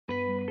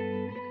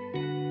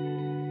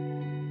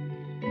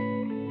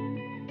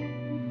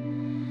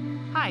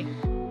Hi,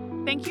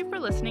 thank you for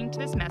listening to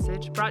this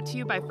message brought to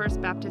you by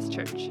First Baptist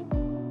Church.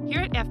 Here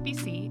at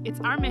FBC, it's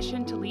our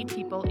mission to lead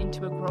people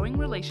into a growing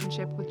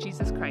relationship with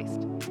Jesus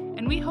Christ,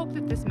 and we hope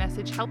that this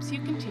message helps you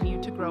continue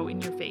to grow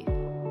in your faith.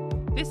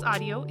 This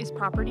audio is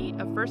property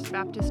of First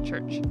Baptist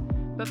Church,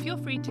 but feel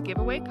free to give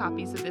away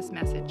copies of this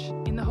message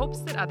in the hopes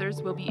that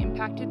others will be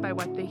impacted by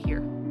what they hear.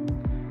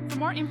 For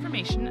more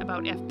information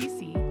about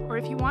FBC, or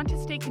if you want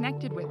to stay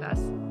connected with us,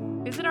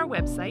 visit our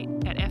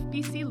website at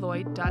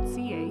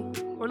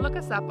fbcloyd.ca or look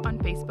us up on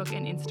Facebook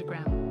and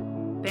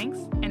Instagram. Thanks,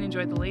 and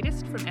enjoy the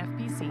latest from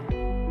FBC.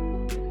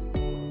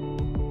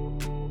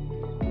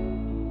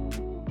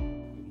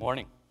 Good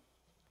morning.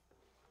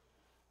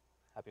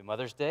 Happy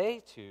Mother's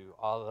Day to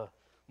all the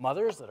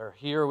mothers that are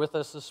here with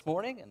us this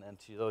morning, and then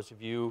to those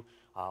of you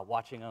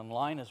watching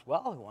online as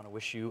well. We want to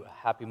wish you a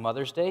happy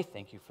Mother's Day.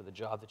 Thank you for the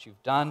job that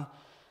you've done.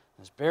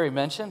 As Barry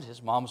mentioned,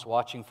 his mom's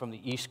watching from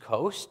the East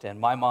Coast, and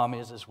my mom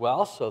is as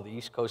well, so the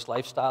East Coast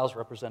lifestyle is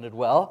represented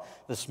well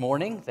this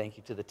morning. Thank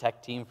you to the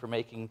tech team for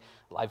making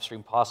live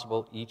stream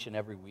possible each and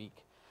every week.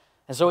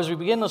 And so as we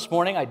begin this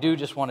morning, I do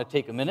just want to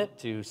take a minute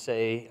to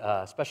say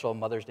a special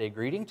Mother's Day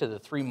greeting to the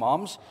three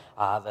moms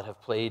that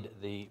have played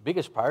the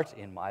biggest part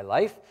in my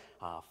life.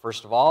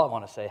 First of all, I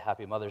want to say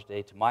Happy Mother's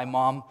Day to my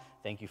mom.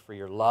 Thank you for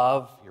your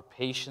love, your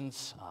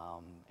patience,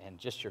 and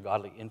just your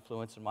godly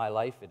influence in my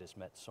life. It has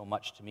meant so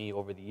much to me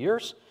over the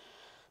years.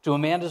 To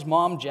Amanda's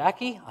mom,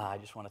 Jackie, I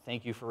just want to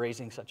thank you for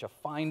raising such a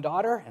fine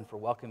daughter and for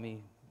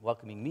welcoming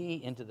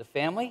me into the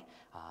family.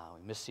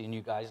 We miss seeing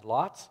you guys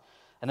lots.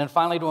 And then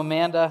finally to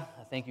Amanda,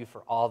 thank you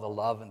for all the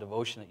love and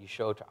devotion that you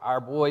show to our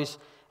boys,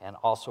 and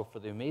also for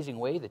the amazing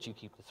way that you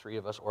keep the three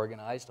of us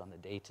organized on the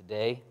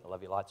day-to-day. I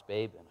love you lots,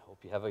 babe, and I hope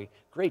you have a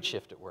great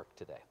shift at work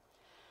today.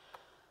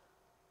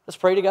 Let's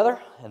pray together,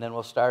 and then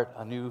we'll start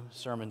a new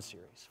sermon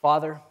series.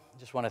 Father, I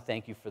just want to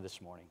thank you for this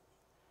morning.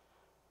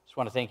 I just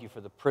want to thank you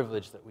for the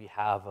privilege that we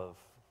have of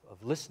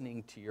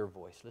listening to your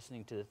voice,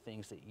 listening to the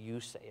things that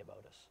you say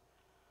about us.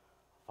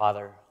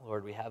 Father,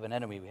 Lord, we have an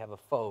enemy, we have a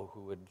foe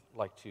who would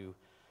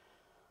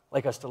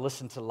like us to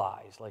listen to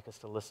lies, like us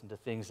to listen to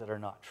things that are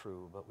not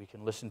true, but we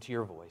can listen to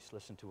your voice,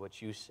 listen to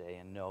what you say,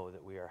 and know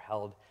that we are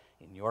held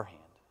in your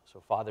hand.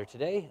 So, Father,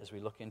 today, as we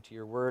look into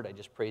your word, I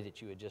just pray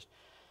that you would just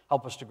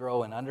help us to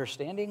grow in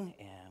understanding,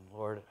 and,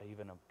 Lord,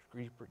 even a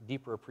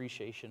deeper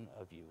appreciation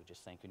of you.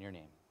 Just thank you in your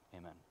name.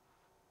 Amen.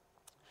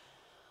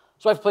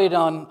 So I've played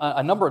on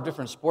a number of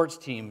different sports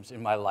teams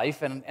in my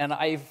life, and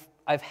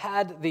I've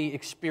had the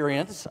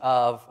experience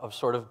of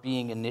sort of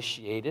being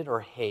initiated or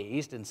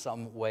hazed in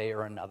some way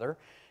or another.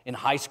 In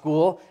high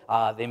school,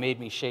 they made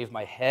me shave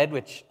my head,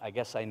 which I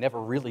guess I never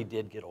really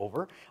did get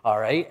over, all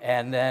right?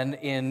 And then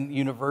in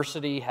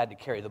university, had to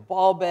carry the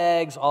ball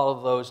bags, all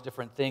of those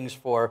different things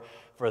for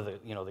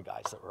the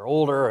guys that were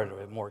older and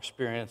had more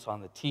experience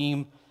on the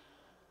team.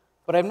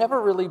 But I've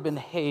never really been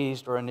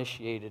hazed or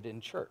initiated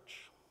in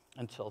church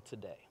until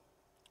today.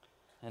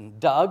 And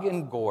Doug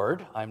and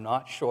Gord, I'm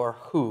not sure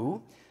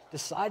who,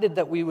 decided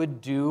that we would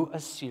do a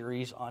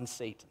series on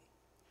Satan.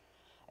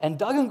 And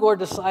Doug and Gord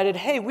decided,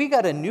 hey, we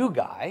got a new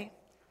guy.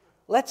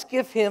 Let's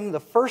give him the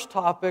first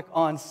topic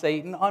on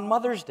Satan on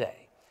Mother's Day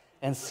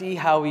and see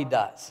how he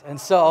does. And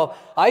so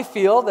I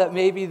feel that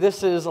maybe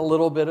this is a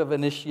little bit of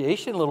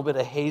initiation, a little bit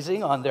of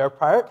hazing on their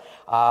part,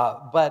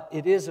 but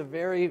it is a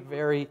very,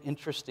 very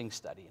interesting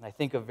study, and I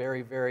think a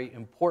very, very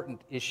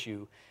important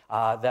issue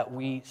that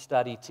we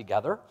study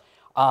together.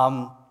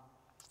 And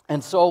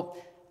so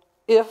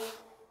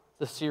if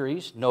the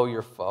series, Know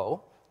Your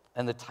Foe,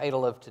 and the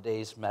title of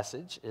today's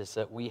message is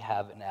that we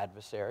have an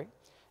adversary.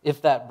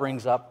 If that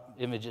brings up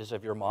images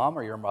of your mom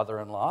or your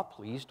mother-in-law,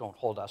 please don't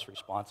hold us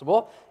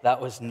responsible.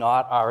 That was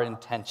not our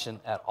intention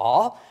at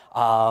all.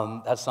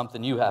 That's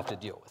something you have to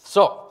deal with.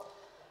 So,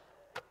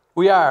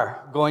 we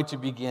are going to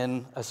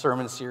begin a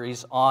sermon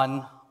series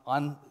on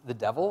the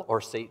devil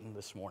or Satan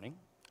this morning.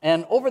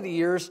 And over the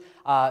years,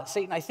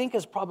 Satan, I think,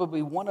 is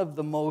probably one of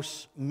the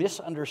most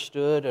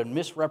misunderstood and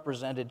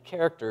misrepresented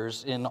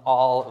characters in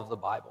all of the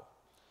Bible.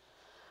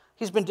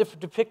 He's been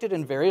depicted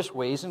in various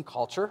ways in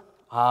culture.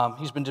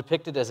 He's been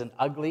depicted as an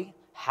ugly,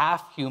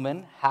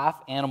 half-human,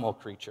 half-animal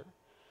creature.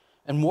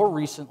 And more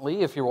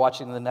recently, if you're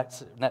watching the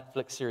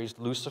Netflix series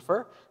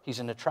Lucifer, he's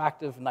an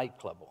attractive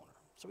nightclub owner.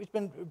 So he's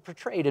been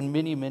portrayed in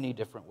many, many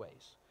different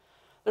ways.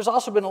 There's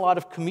also been a lot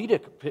of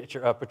comedic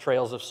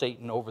portrayals of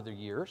Satan over the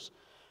years.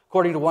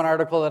 According to one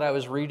article that I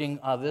was reading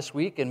this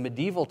week, in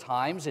medieval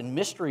times, in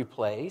mystery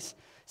plays,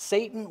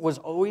 Satan was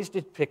always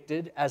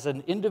depicted as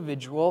an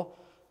individual,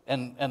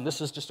 and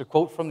this is just a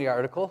quote from the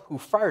article, who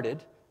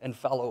farted and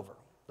fell over.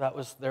 That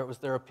was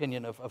their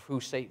opinion of who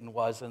Satan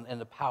was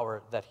and the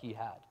power that he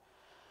had.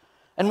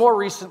 And more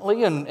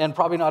recently, and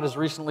probably not as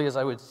recently as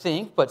I would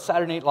think, but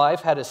Saturday Night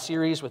Live had a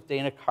series with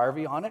Dana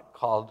Carvey on it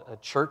called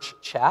Church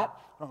Chat.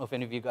 I don't know if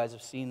any of you guys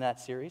have seen that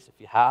series. If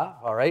you have,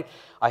 all right.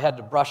 I had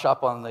to brush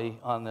up on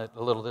a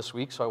little this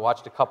week, so I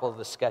watched a couple of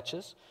the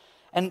sketches.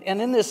 And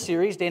in this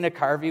series, Dana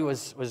Carvey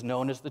was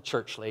known as the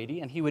church lady,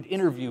 and he would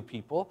interview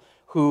people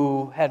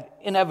who had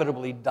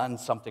inevitably done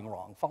something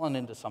wrong, fallen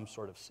into some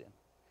sort of sin.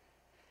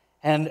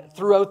 And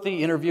throughout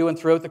the interview and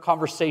throughout the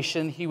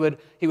conversation, he would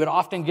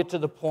often get to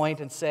the point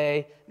and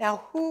say,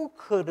 now, who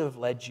could have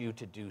led you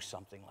to do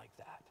something like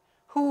that?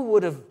 Who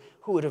would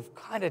have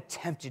kind of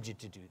tempted you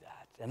to do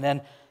that? And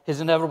then his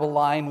inevitable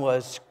line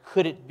was,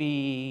 could it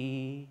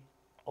be,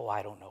 oh,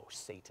 I don't know,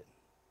 Satan?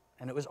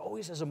 And it was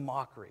always as a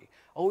mockery,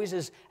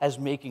 always as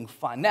making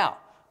fun. Now,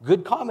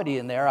 good comedy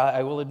in there,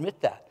 I will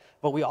admit that.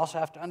 But we also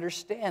have to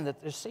understand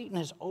that Satan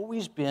has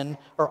always been,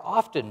 or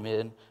often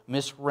been,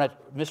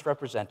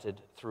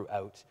 misrepresented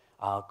throughout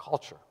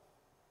culture.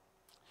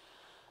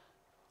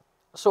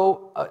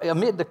 So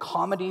amid the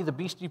comedy, the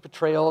beastly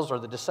portrayals, or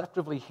the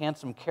deceptively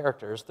handsome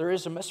characters, there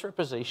is a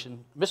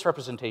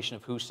misrepresentation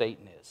of who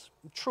Satan is.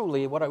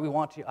 Truly, what we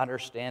want to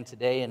understand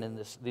today and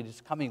in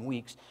these coming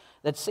weeks,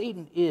 that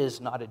Satan is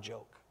not a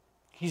joke.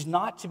 He's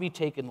not to be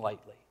taken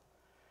lightly.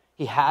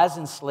 He has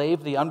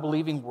enslaved the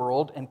unbelieving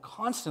world and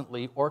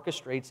constantly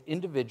orchestrates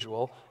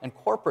individual and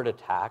corporate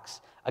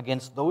attacks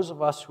against those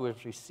of us who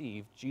have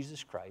received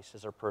Jesus Christ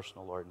as our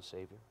personal Lord and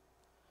Savior.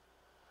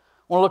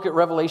 I want to look at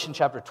Revelation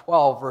chapter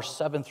 12, verse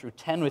 7 through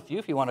 10 with you.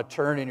 If you want to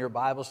turn in your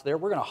Bibles there,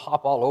 we're going to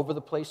hop all over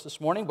the place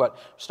this morning, but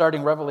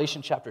starting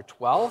Revelation chapter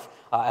 12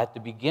 at the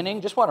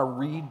beginning, just want to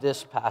read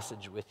this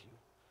passage with you.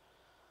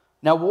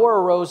 Now war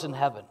arose in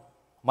heaven,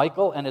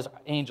 Michael and his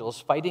angels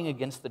fighting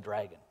against the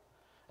dragon.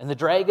 And the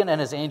dragon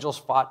and his angels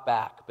fought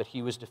back, but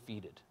he was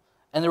defeated.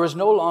 And there was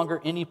no longer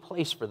any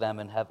place for them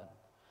in heaven.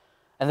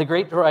 And the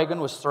great dragon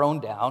was thrown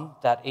down,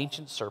 that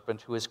ancient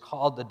serpent who is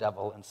called the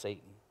devil and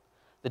Satan,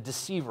 the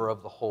deceiver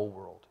of the whole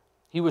world.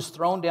 He was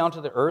thrown down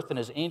to the earth, and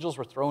his angels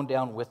were thrown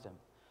down with him.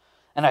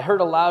 And I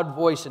heard a loud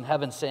voice in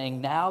heaven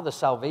saying, now the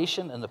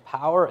salvation and the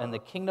power and the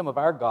kingdom of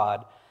our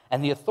God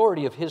and the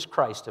authority of his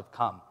Christ have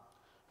come.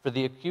 For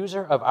the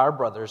accuser of our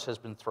brothers has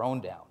been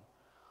thrown down,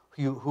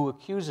 who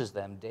accuses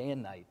them day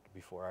and night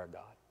before our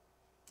God.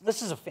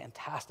 This is a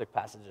fantastic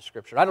passage of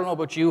Scripture. I don't know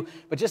about you,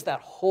 but just that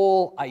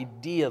whole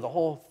idea, the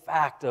whole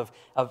fact of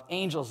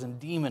angels and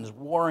demons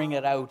warring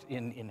it out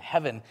in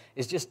heaven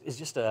is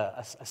just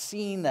a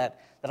scene that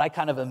I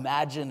kind of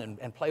imagine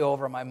and play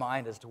over in my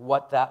mind as to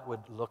what that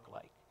would look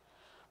like.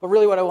 But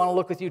really what I want to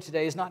look with you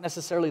today is not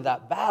necessarily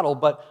that battle,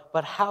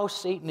 but how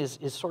Satan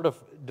is sort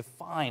of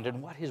defined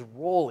and what his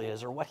role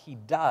is or what he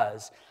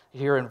does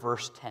here in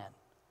verse 10.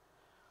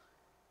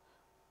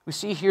 We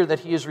see here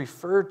that he is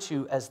referred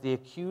to as the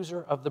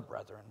accuser of the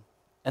brethren.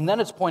 And then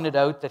it's pointed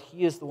out that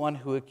he is the one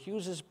who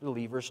accuses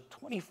believers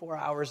 24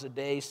 hours a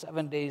day,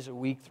 7 days a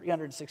week,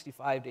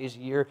 365 days a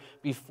year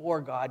before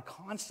God,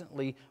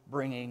 constantly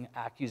bringing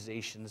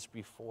accusations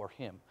before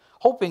him,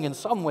 hoping in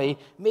some way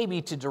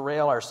maybe to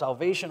derail our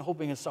salvation,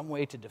 hoping in some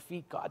way to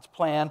defeat God's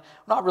plan.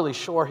 We're not really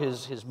sure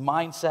his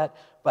mindset,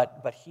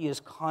 but he is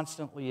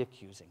constantly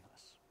accusing us.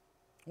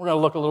 We're going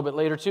to look a little bit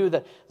later, too,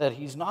 that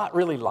he's not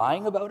really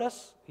lying about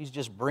us. He's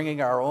just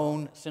bringing our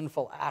own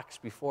sinful acts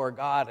before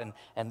God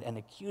and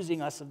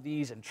accusing us of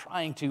these and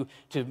trying to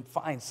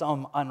find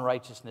some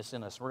unrighteousness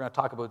in us. We're going to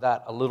talk about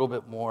that a little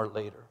bit more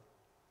later.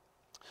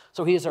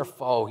 So he is our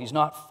foe. He's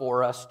not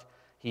for us.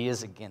 He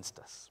is against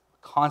us,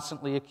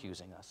 constantly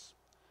accusing us.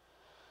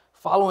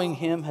 Following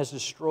him has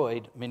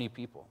destroyed many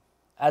people.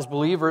 As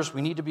believers,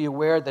 we need to be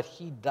aware that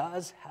he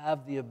does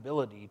have the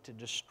ability to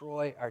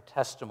destroy our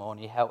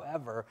testimony.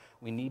 However,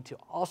 we need to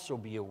also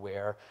be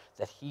aware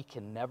that he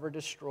can never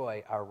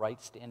destroy our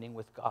right standing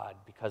with God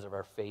because of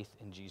our faith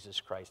in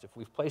Jesus Christ. If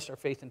we've placed our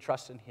faith and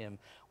trust in him,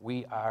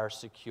 we are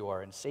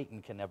secure, and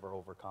Satan can never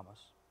overcome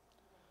us.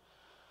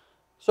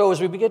 So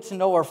as we begin to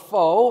know our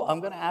foe, I'm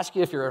going to ask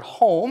you, if you're at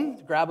home,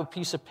 grab a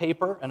piece of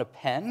paper and a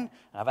pen.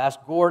 I've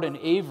asked Gord and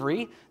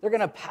Avery. They're going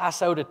to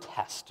pass out a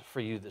test for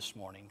you this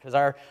morning because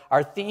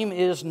our theme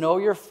is Know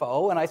Your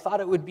Foe, and I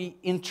thought it would be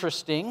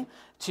interesting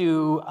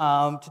to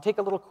take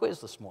a little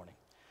quiz this morning.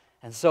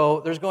 And so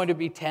there's going to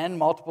be 10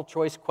 multiple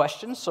choice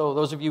questions. So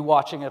those of you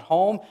watching at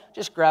home,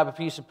 just grab a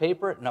piece of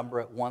paper, number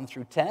it 1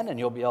 through 10, and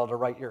you'll be able to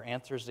write your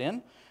answers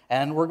in.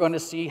 And we're going to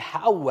see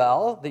how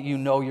well that you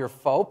know your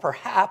foe.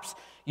 Perhaps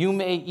you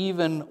may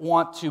even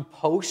want to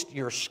post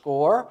your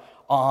score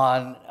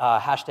on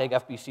hashtag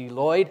FBC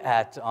Lloyd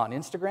on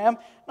Instagram.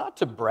 Not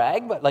to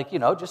brag, but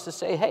just to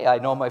say, hey, I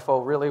know my foe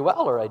really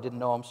well, or I didn't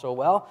know him so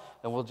well,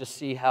 and we'll just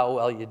see how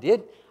well you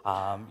did.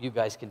 You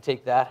guys can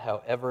take that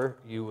however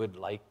you would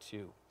like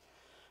to.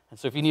 And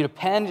so if you need a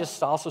pen,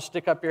 just also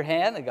stick up your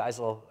hand. The guys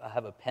will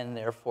have a pen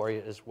there for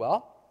you as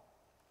well.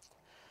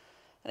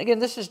 And again,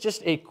 this is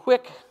just a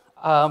quick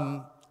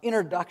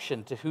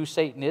introduction to who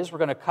Satan is. We're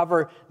going to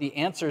cover the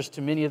answers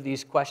to many of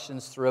these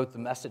questions throughout the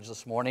message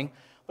this morning.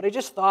 But I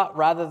just thought,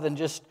 rather than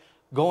just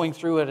going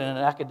through it in an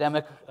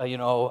academic,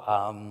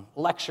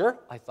 lecture,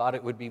 I thought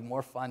it would be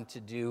more fun to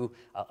do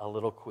a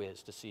little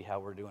quiz to see how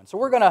we're doing. So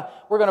we're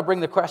gonna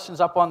bring the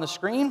questions up on the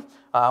screen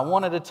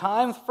one at a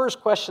time. The first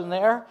question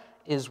there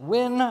is,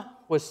 when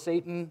was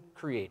Satan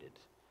created?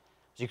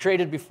 Was he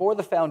created before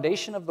the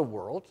foundation of the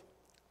world,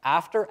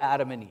 after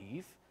Adam and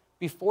Eve,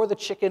 before the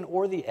chicken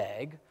or the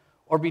egg,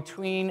 or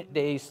between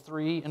days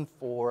 3 and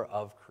 4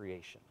 of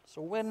creation?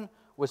 So when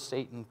was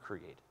Satan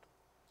created?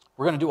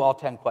 We're going to do all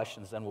 10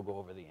 questions, then we'll go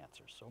over the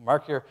answers. So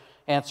mark your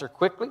answer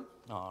quickly.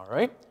 All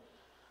right.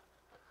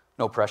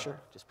 No pressure,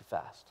 just be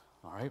fast.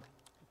 All right.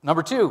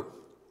 Number 2,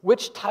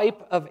 which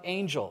type of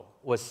angel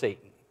was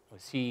Satan?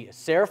 Was he a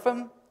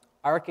seraphim,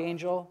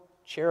 archangel,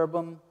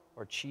 cherubim,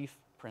 or chief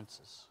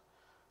princes?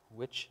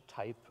 Which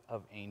type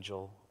of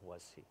angel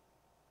was he?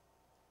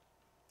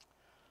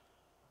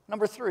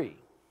 Number 3,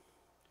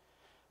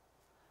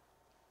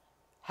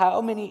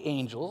 how many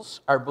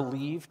angels are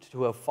believed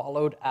to have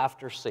followed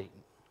after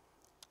Satan?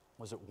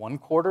 Was it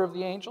 1/4 of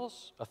the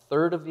angels,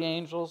 1/3 of the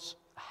angels,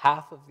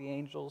 1/2 of the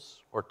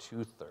angels, or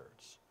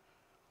 2/3?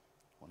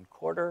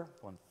 1/4,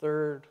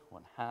 1/3,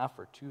 1/2,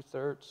 or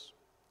 2/3?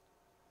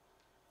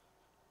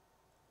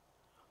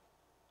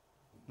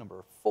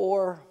 Number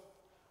 4,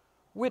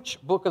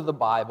 which book of the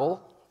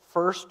Bible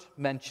first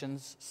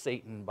mentions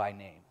Satan by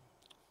name?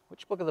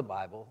 Which book of the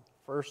Bible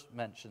first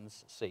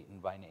mentions Satan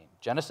by name?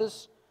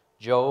 Genesis,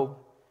 Job,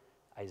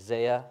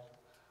 Isaiah,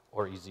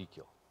 or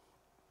Ezekiel?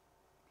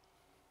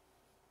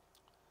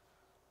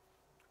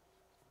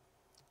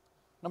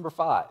 Number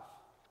 5,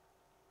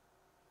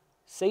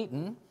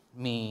 Satan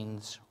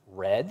means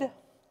red,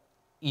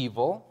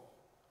 evil,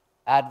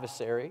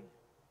 adversary,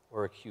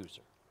 or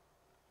accuser.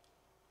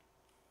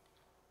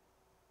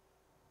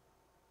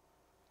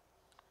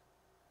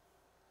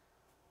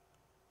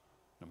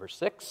 Number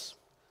 6,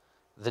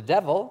 the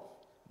devil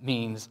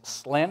means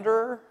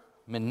slanderer,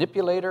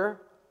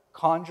 manipulator,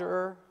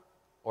 conjurer,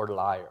 or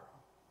liar.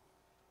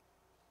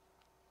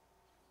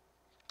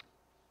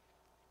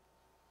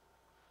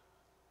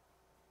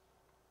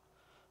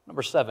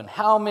 Number 7,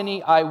 how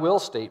many I will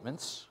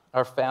statements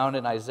are found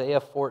in Isaiah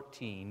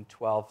 14,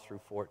 12 through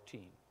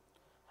 14?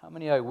 How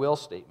many I will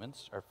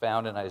statements are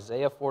found in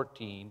Isaiah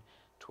 14,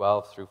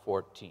 12 through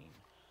 14?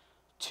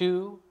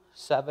 2,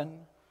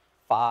 7,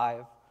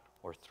 5,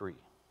 or 3?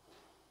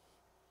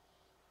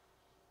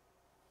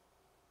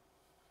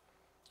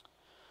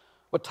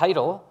 What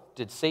title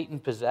did Satan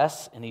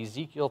possess in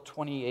Ezekiel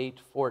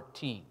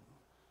 28:14?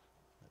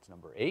 That's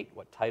number 8.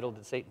 What title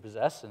did Satan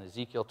possess in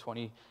Ezekiel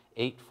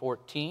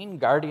 28:14?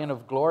 Guardian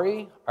of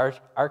glory,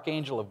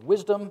 archangel of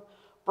wisdom,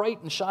 bright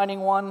and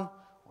shining one,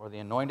 or the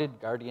anointed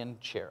guardian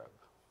cherub?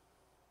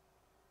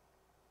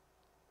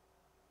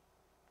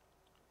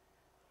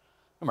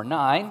 Number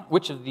 9,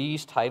 which of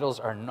these titles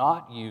are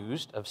not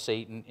used of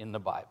Satan in the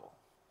Bible?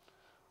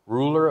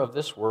 Ruler of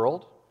this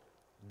world,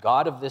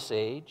 God of this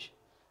age,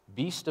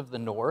 beast of the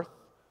north,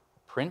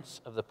 prince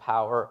of the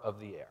power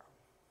of the air.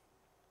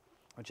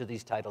 Which of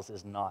these titles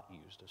is not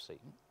used of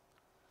Satan?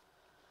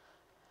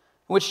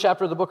 Which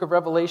chapter of the book of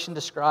Revelation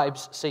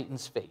describes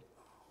Satan's fate?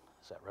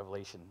 Is that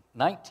Revelation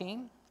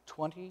 19,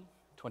 20,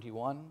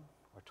 21,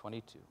 or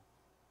 22?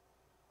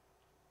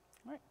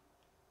 All right.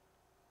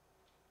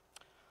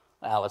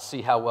 Now let's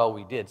see how well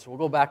we did. So we'll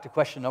go back to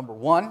question number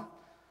 1.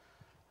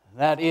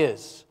 That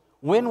is,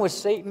 when was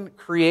Satan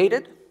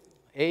created?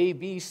 A,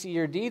 B, C,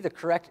 or D? The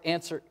correct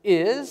answer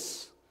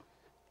is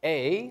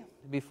A,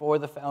 before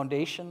the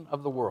foundation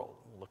of the world.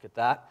 We'll look at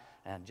that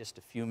in just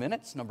a few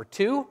minutes. Number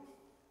 2,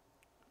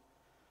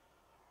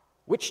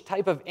 which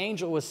type of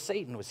angel was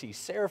Satan? Was he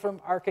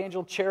seraphim,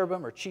 archangel,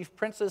 cherubim, or chief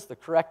princes? The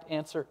correct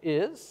answer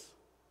is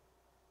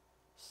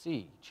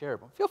C,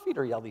 cherubim. Feel free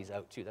to yell these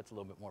out too. That's a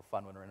little bit more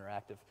fun when we're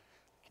interactive.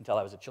 You can tell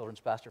I was a children's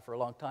pastor for a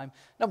long time.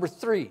 Number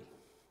 3,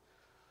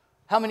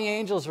 how many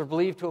angels are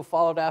believed to have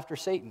followed after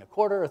Satan?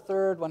 1/4,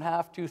 1/3,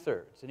 1/2,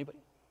 2/3? Anybody?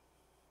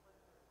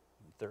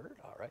 1/3,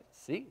 all right.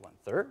 C,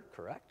 1/3,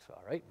 correct.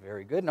 All right,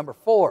 very good. Number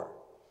 4,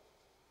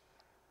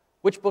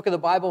 which book of the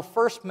Bible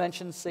first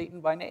mentions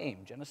Satan by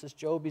name? Genesis,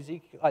 Job,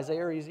 Ezekiel,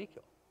 Isaiah, or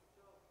Ezekiel?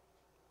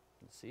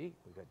 Let's see,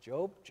 we got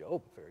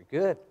Job, very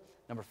good.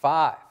 Number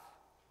 5,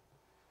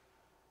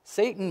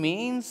 Satan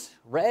means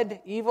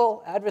red,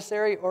 evil,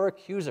 adversary, or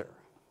accuser?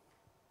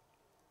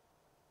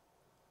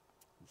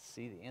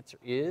 See, the answer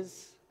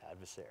is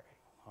adversary.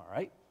 All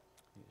right,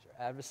 here's your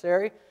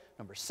adversary.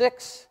 Number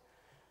 6,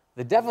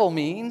 the devil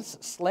means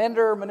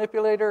slanderer,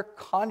 manipulator,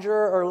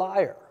 conjurer, or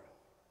liar.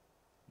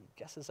 Any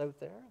guesses out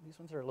there? These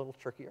ones are a little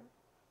trickier.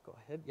 Go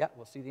ahead. Yeah,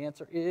 we'll see the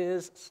answer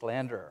is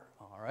slanderer.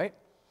 All right.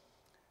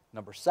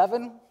 Number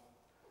 7,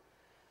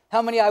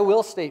 how many I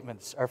will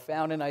statements are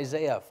found in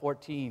Isaiah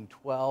 14,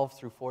 12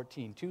 through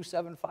 14? 2,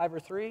 7, 5, or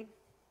 3?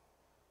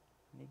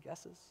 Any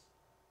guesses?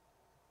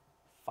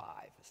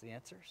 5 is the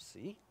answer.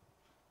 C.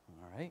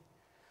 All right.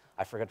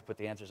 I forgot to put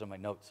the answers on my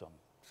notes, so I'm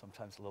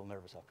sometimes a little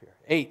nervous up here.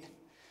 8.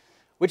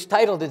 Which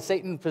title did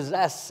Satan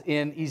possess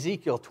in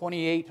Ezekiel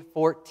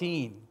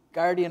 28:14?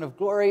 Guardian of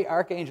glory,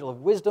 archangel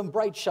of wisdom,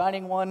 bright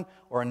shining one,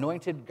 or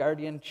anointed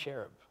guardian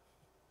cherub?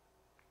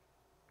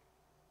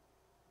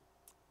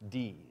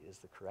 D is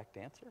the correct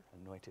answer,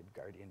 anointed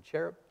guardian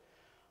cherub.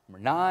 Number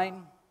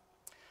 9.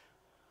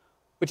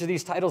 Which of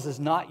these titles is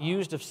not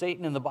used of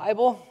Satan in the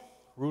Bible?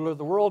 Ruler of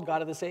the world,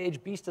 God of this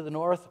age, beast of the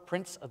north,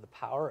 prince of the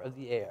power of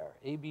the air.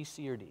 A, B,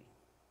 C, or D?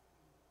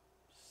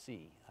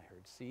 C. I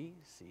heard C.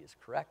 C is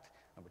correct.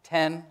 Number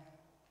 10.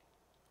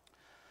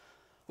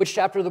 Which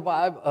chapter of the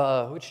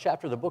Bible, which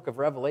chapter of the book of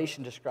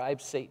Revelation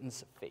describes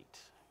Satan's fate?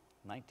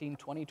 19,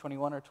 20,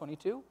 21, or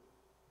 22?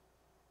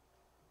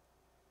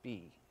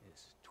 B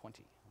is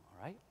 20,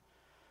 all right?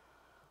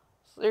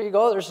 So there you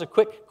go. There's a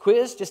quick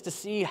quiz just to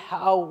see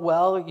how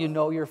well you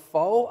know your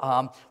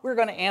foe. We're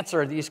going to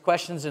answer these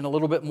questions in a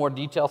little bit more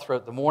detail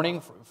throughout the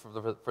morning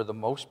for the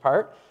most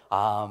part.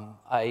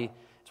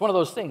 It's one of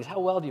those things. How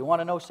well do you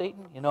want to know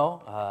Satan?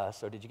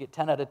 So did you get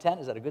 10 out of 10?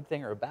 Is that a good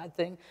thing or a bad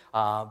thing?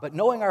 But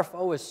knowing our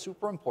foe is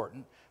super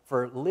important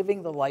for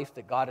living the life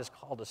that God has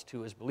called us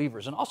to as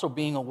believers, and also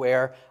being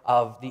aware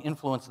of the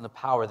influence and the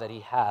power that he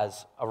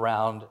has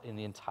around in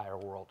the entire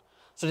world.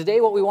 So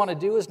today what we want to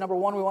do is, number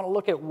one, we want to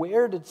look at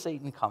where did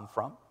Satan come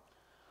from?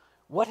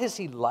 What is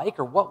he like,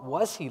 or what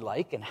was he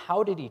like, and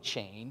how did he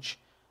change?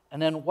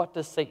 And then what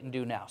does Satan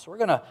do now? So we're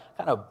going to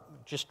kind of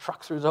just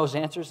truck through those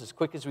answers as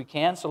quick as we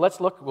can. So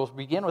we'll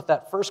begin with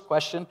that first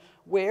question.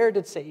 Where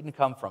did Satan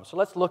come from? So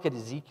let's look at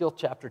Ezekiel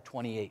chapter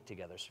 28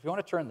 together. So if you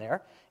want to turn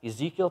there,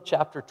 Ezekiel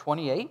chapter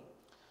 28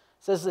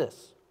 says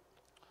this: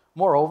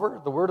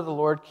 Moreover, the word of the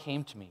Lord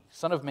came to me,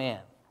 Son of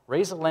man,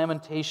 raise a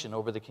lamentation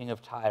over the king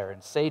of Tyre,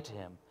 and say to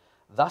him,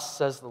 Thus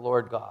says the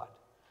Lord God,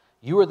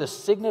 You are the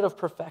signet of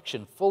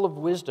perfection, full of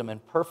wisdom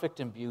and perfect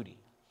in beauty.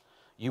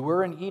 You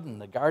were in Eden,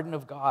 the garden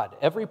of God.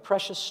 Every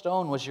precious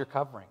stone was your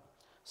covering: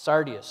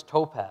 sardius,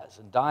 topaz,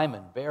 and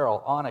diamond,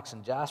 beryl, onyx,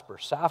 and jasper,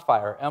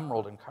 sapphire,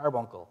 emerald, and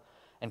carbuncle.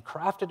 And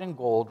crafted in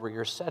gold were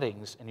your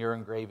settings and your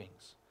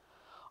engravings.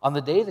 On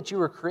the day that you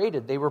were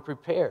created, they were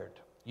prepared.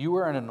 You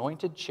were an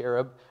anointed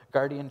cherub,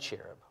 guardian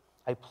cherub.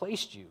 I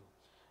placed you.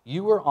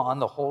 You were on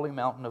the holy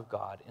mountain of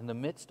God. In the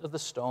midst of the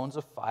stones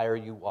of fire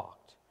you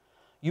walked.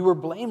 You were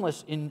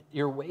blameless in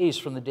your ways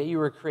from the day you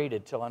were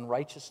created till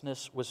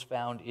unrighteousness was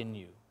found in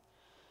you.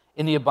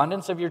 In the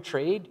abundance of your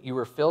trade, you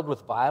were filled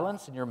with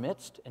violence in your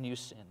midst, and you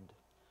sinned.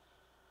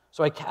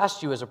 So I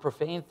cast you as a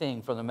profane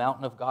thing from the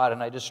mountain of God,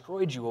 and I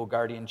destroyed you, O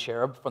guardian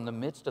cherub, from the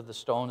midst of the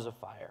stones of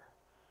fire.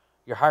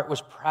 Your heart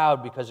was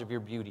proud because of your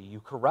beauty. You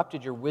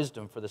corrupted your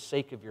wisdom for the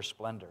sake of your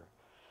splendor.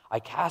 I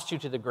cast you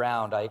to the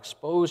ground. I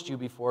exposed you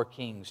before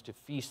kings to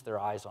feast their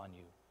eyes on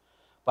you.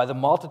 By the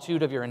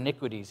multitude of your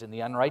iniquities and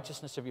the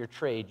unrighteousness of your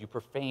trade, you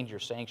profaned your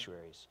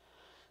sanctuaries.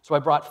 So I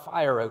brought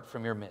fire out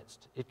from your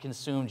midst. It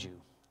consumed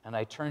you, and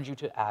I turned you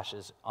to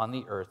ashes on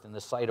the earth in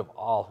the sight of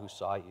all who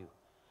saw you.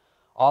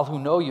 All who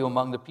know you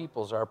among the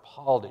peoples are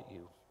appalled at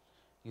you.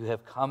 You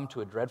have come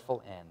to a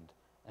dreadful end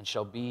and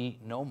shall be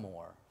no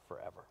more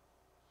forever.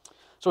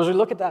 So as we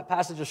look at that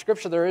passage of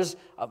Scripture, there is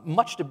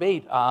much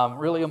debate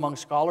really among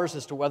scholars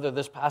as to whether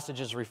this passage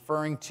is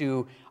referring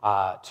to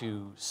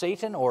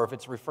Satan or if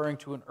it's referring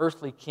to an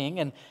earthly king.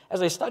 And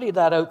as I studied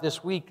that out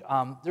this week,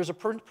 there's a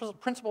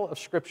principle of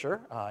Scripture,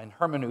 in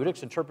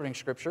hermeneutics, interpreting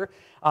Scripture,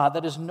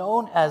 that is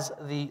known as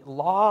the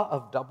law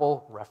of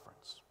double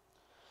reference.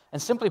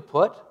 And simply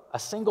put, a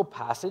single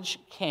passage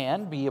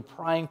can be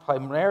applying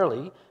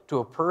primarily to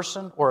a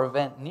person or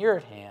event near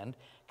at hand,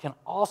 can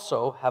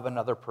also have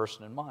another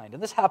person in mind.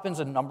 And this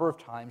happens a number of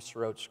times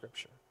throughout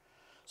Scripture.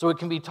 So it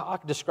can be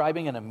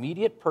describing an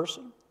immediate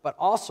person, but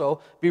also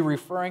be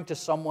referring to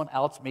someone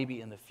else maybe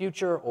in the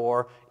future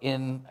or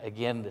in,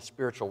 again, the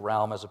spiritual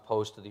realm as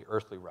opposed to the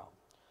earthly realm.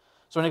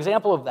 So an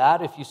example of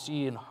that, if you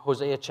see in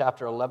Hosea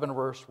chapter 11,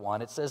 verse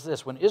 1, it says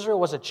this: When Israel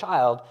was a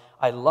child,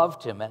 I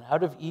loved him, and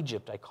out of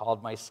Egypt I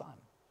called my son.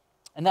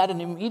 And that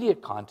in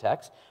immediate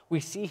context,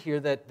 we see here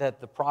that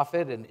the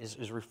prophet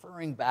is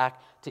referring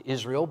back to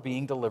Israel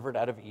being delivered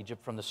out of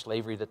Egypt from the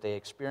slavery that they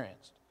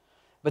experienced.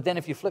 But then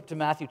if you flip to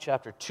Matthew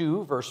chapter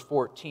 2, verse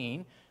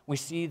 14, we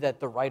see that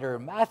the writer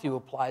of Matthew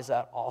applies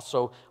that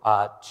also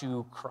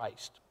to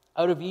Christ.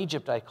 Out of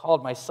Egypt I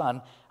called my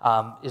son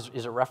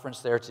is a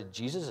reference there to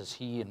Jesus as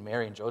he and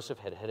Mary and Joseph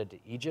had headed to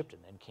Egypt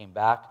and then came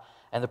back.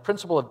 And the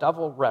principle of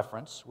double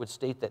reference would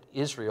state that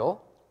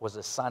Israel was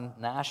a son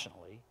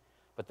nationally,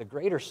 but the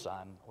greater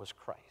son was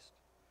Christ.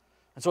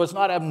 And so it's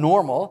not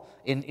abnormal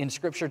in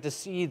Scripture to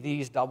see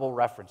these double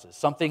references,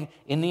 something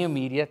in the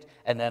immediate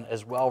and then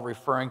as well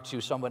referring to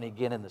somebody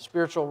again in the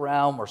spiritual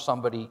realm or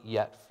somebody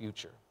yet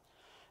future.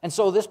 And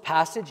so this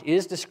passage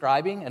is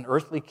describing an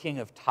earthly king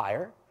of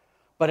Tyre,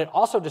 but it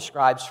also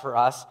describes for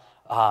us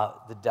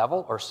the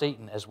devil or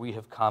Satan as we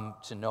have come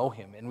to know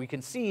him. And we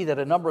can see that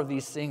a number of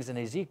these things in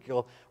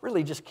Ezekiel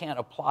really just can't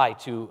apply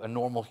to a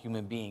normal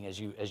human being as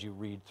you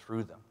read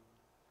through them.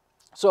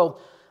 So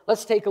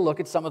let's take a look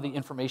at some of the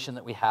information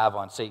that we have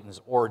on Satan's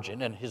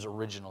origin and his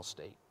original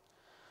state.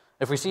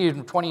 If we see in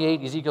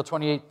Ezekiel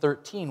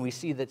 28:13, we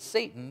see that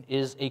Satan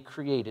is a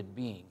created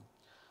being.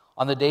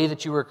 On the day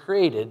that you were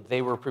created,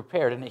 they were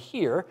prepared. And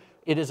here,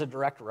 it is a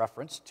direct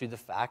reference to the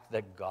fact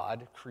that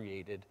God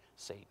created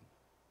Satan.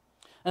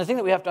 And the thing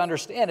that we have to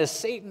understand is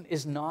Satan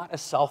is not a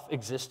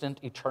self-existent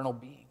eternal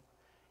being.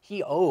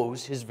 He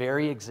owes his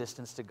very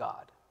existence to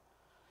God.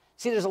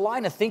 See, there's a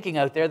line of thinking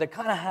out there that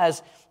kind of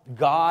has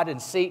God and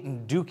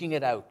Satan duking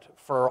it out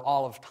for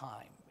all of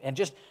time and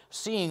just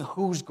seeing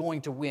who's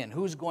going to win,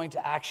 who's going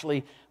to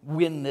actually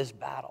win this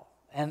battle.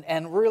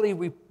 And really,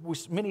 we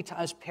many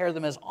times pair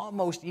them as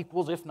almost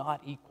equals, if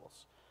not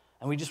equals.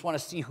 And we just want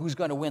to see who's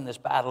going to win this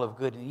battle of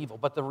good and evil.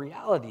 But the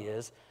reality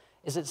is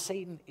is that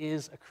Satan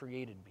is a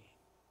created being.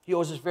 He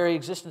owes his very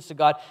existence to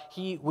God.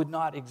 He would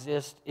not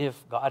exist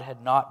if God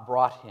had not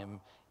brought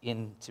him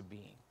into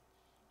being.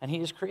 And he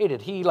is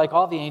created. He, like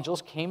all the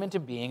angels, came into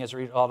being as a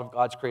result of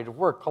God's creative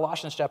work.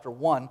 Colossians chapter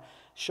 1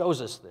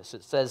 shows us this.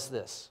 It says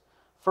this,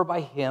 for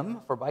by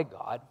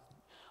God,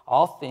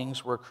 all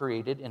things were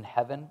created in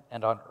heaven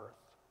and on earth,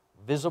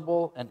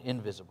 visible and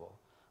invisible,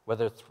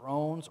 whether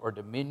thrones or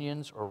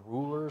dominions or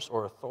rulers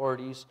or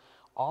authorities,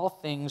 all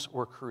things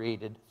were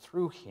created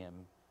through him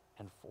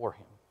and for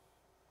him.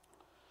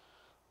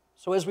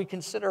 So as we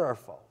consider our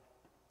foe,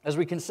 as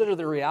we consider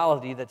the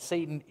reality that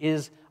Satan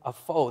is a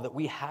foe that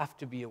we have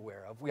to be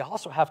aware of, we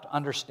also have to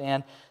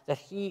understand that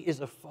he is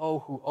a foe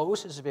who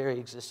owes his very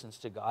existence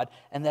to God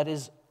and that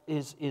is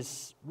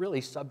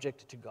really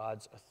subject to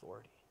God's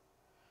authority.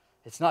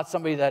 It's not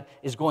somebody that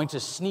is going to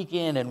sneak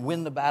in and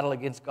win the battle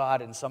against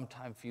God in some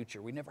time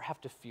future. We never have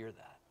to fear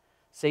that.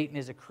 Satan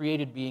is a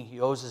created being.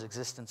 He owes his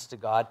existence to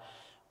God.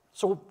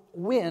 So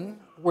when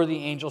were the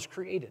angels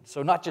created?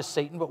 So not just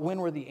Satan, but when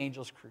were the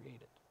angels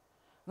created?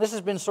 This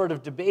has been sort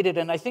of debated,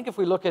 and I think if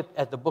we look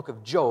at the book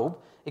of Job,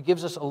 it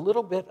gives us a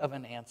little bit of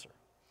an answer.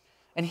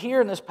 And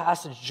here in this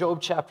passage,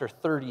 Job chapter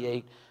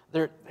 38,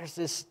 there's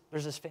this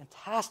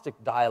fantastic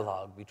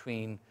dialogue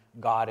between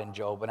God and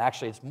Job, and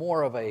actually it's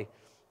more of an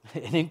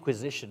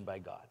inquisition by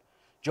God.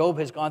 Job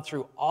has gone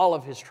through all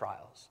of his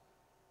trials,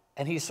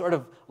 and he's sort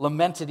of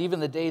lamented even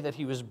the day that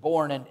he was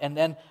born, and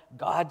then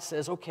God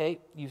says, okay,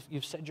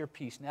 you've said your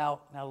piece, now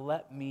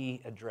let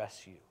me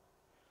address you.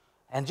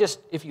 And just,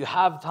 if you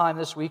have time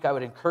this week, I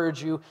would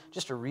encourage you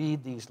just to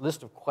read these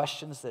list of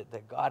questions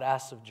that God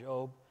asks of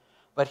Job.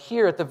 But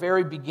here at the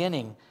very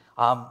beginning,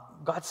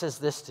 God says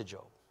this to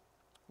Job.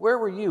 Where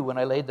were you when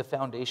I laid the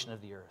foundation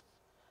of the earth?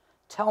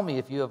 Tell me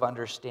if you have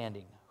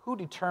understanding. Who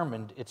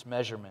determined its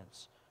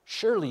measurements?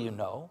 Surely you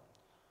know.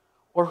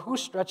 Or who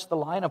stretched the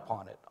line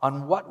upon it?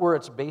 On what were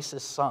its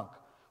bases sunk?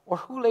 Or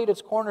who laid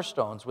its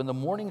cornerstones when the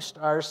morning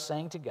stars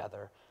sang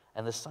together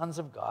and the sons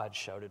of God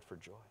shouted for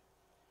joy?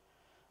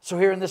 So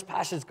here in this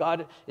passage,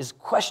 God is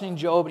questioning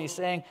Job, and he's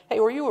saying, hey,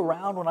 were you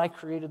around when I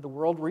created the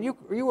world? Were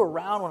you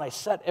around when I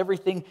set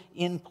everything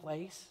in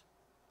place?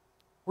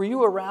 Were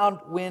you around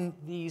when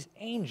these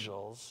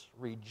angels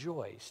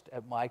rejoiced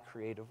at my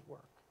creative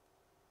work?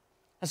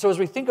 And so as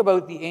we think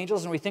about the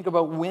angels and we think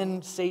about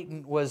when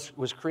Satan was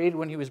created,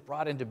 when he was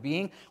brought into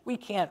being, we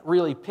can't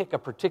really pick a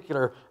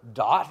particular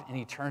dot in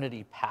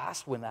eternity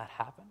past when that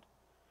happened.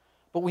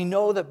 But we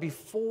know that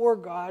before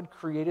God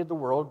created the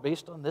world,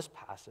 based on this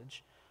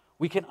passage,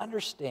 we can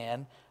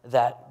understand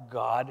that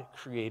God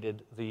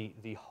created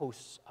the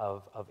hosts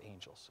of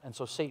angels. And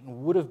so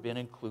Satan would have been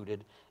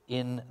included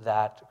in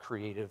that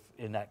creative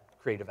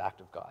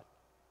act of God.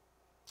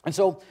 And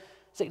so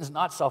Satan's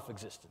not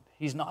self-existent.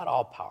 He's not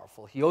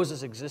all-powerful. He owes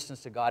his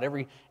existence to God.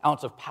 Every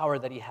ounce of power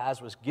that he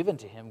has was given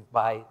to him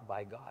by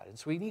God. And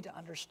so we need to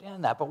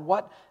understand that. But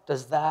what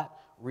does that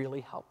really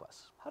help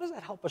us? How does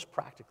that help us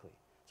practically?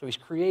 So he's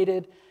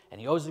created,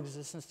 and he owes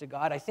existence to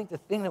God. I think the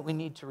thing that we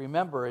need to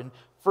remember in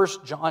 1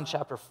 John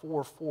chapter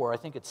 4, I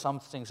think it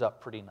sums things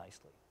up pretty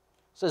nicely.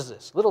 It says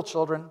this, little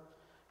children,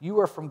 you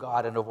are from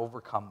God and have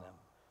overcome them.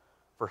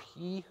 For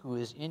he who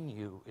is in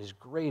you is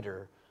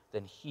greater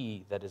than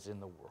he that is in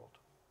the world.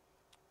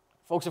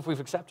 Folks, if we've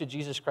accepted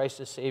Jesus Christ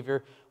as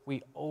Savior,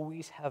 we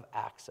always have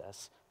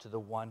access to the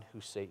one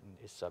who Satan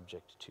is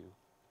subject to.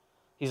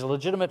 He's a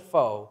legitimate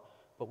foe,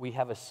 but we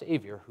have a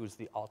Savior who's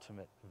the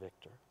ultimate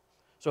victor.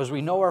 So as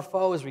we know our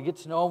foe, as we get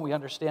to know him, we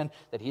understand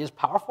that he is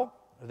powerful,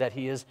 that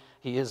he is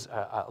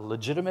a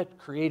legitimate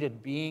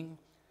created being,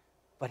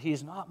 but he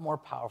is not more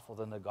powerful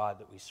than the God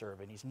that we serve,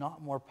 and he's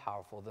not more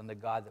powerful than the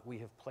God that we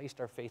have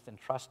placed our faith and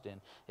trust in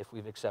if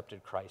we've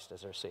accepted Christ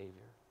as our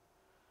Savior.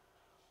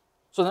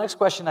 So the next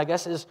question, I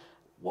guess, is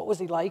what was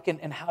he like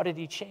and how did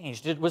he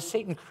change? Was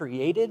Satan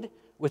created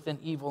with an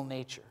evil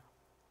nature?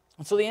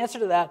 And so the answer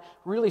to that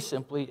really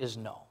simply is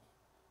no.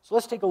 So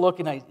let's take a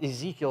look in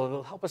Ezekiel.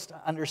 It'll help us to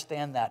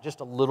understand that just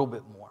a little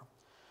bit more.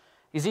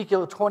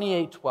 Ezekiel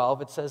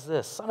 28:12, it says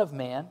this, Son of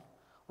man,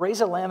 raise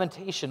a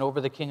lamentation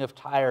over the king of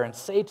Tyre and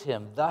say to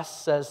him,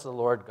 Thus says the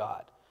Lord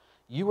God,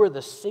 you are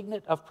the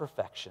signet of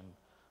perfection,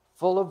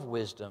 full of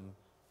wisdom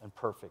and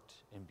perfect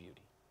in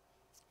beauty.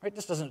 Right?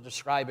 This doesn't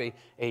describe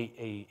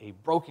a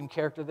broken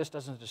character. This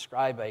doesn't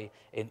describe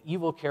an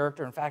evil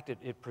character. In fact,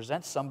 it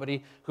presents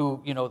somebody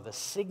who, the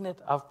signet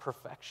of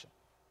perfection.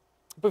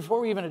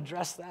 Before we even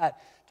address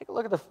that, take a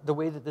look at the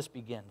way that this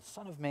begins.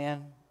 Son of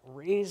man,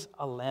 raise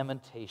a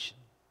lamentation.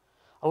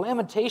 A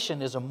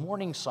lamentation is a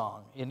mourning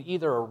song in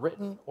either a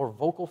written or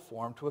vocal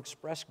form to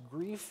express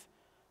grief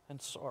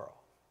and sorrow.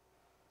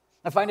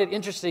 I find it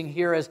interesting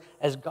here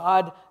as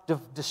God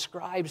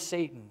describes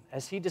Satan,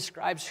 as he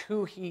describes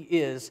who he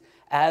is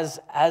as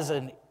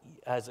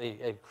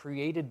a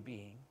created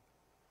being,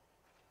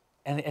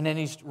 and then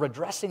he's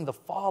addressing the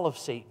fall of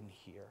Satan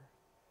here.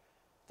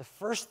 The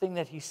first thing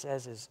that he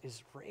says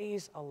is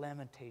raise a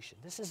lamentation.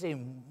 This is a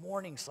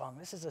mourning song.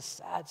 This is a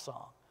sad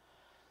song.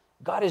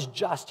 God is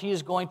just. He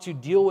is going to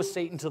deal with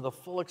Satan to the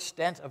full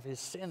extent of his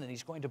sin, and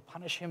he's going to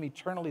punish him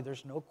eternally.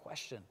 There's no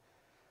question.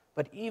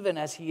 But even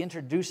as he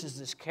introduces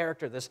this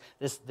character, this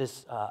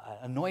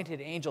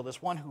anointed angel,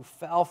 this one who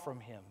fell from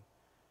him,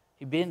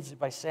 he begins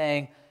by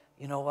saying,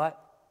 you know what?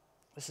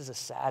 This is a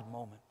sad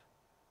moment.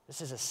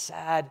 This is a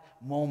sad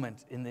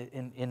moment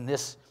in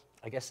this,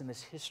 I guess, in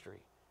this history,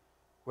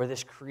 where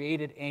this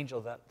created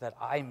angel that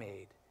I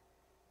made,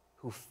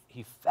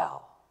 he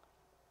fell,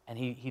 and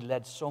he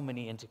led so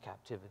many into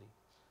captivity.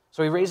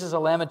 So he raises a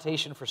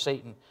lamentation for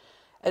Satan.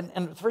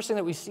 And the first thing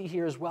that we see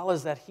here as well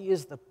is that he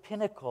is the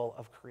pinnacle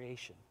of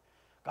creation.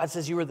 God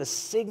says you are the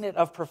signet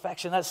of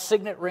perfection. That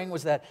signet ring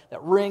was that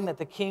ring that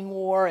the king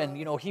wore, and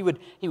he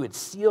would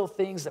seal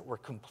things that were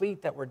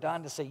complete, that were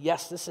done, to say,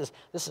 yes, this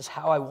is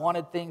how I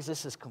wanted things,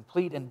 this is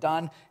complete and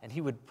done, and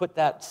he would put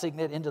that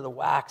signet into the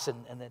wax,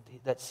 and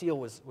that seal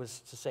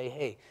was to say,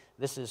 hey,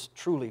 this is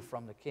truly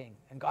from the king.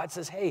 And God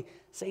says, hey,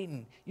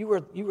 Satan, you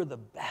are the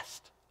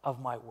best of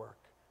my work.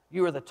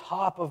 You are the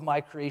top of my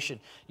creation.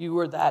 You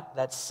are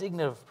that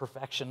signet of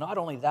perfection. Not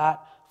only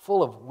that,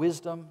 full of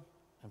wisdom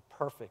and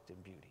perfect in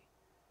beauty.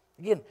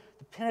 Again,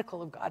 the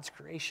pinnacle of God's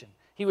creation.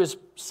 He was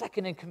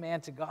second in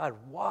command to God,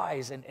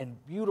 wise and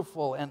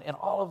beautiful and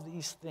all of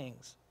these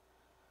things.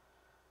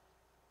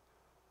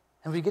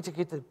 And we get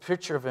the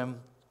picture of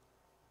him,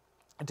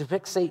 and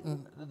depict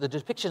Satan. The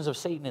depictions of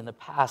Satan in the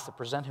past that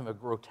present him as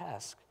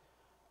grotesque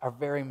are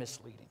very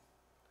misleading.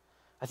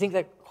 I think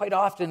that quite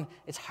often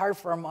it's hard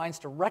for our minds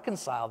to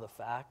reconcile the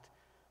fact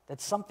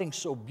that something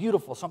so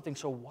beautiful, something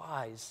so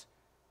wise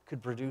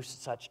could produce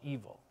such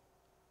evil.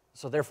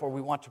 So therefore,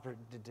 we want to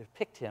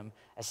depict him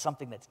as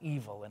something that's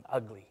evil and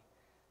ugly.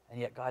 And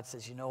yet God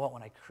says, you know what?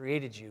 When I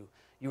created you,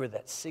 you were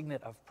that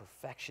signet of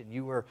perfection.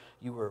 You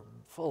were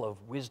full of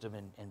wisdom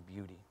and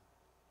beauty.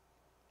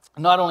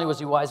 Not only was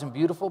he wise and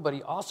beautiful, but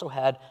he also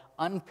had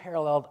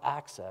unparalleled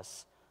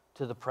access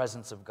to the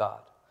presence of God.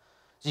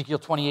 Ezekiel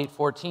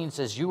 28:14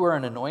 says, you are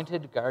an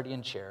anointed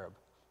guardian cherub.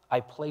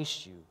 I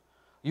placed you.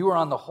 You are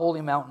on the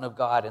holy mountain of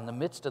God. In the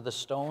midst of the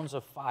stones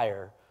of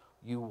fire,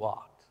 you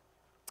walked.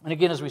 And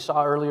again, as we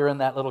saw earlier in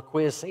that little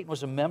quiz, Satan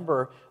was a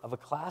member of a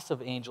class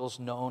of angels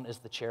known as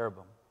the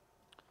cherubim.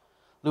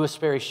 Lewis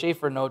Sperry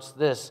Schaefer notes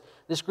this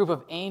group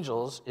of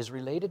angels is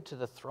related to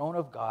the throne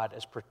of God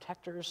as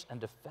protectors and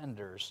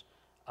defenders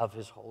of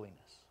his holiness.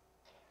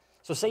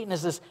 So Satan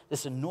is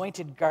this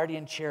anointed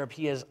guardian cherub.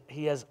 He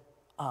has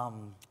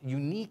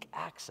unique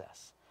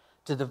access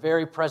to the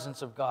very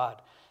presence of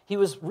God. He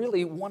was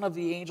really one of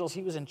the angels.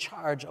 He was in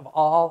charge of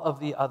all of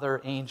the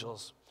other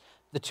angels.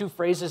 The two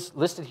phrases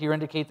listed here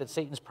indicate that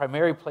Satan's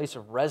primary place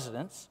of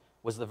residence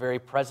was the very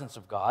presence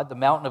of God. The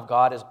mountain of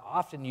God is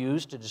often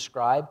used to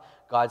describe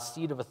God's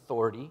seat of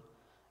authority.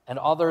 And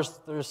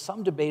there's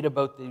some debate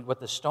about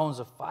what the stones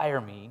of fire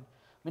mean.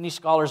 Many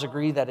scholars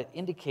agree that it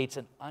indicates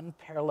an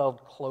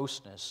unparalleled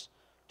closeness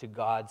to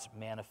God's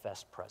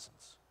manifest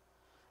presence.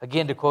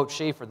 Again, to quote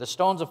Schaefer, the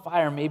stones of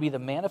fire may be the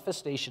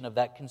manifestation of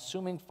that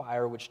consuming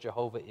fire which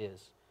Jehovah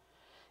is.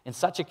 In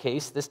such a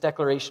case, this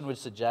declaration would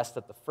suggest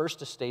that the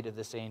first estate of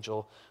this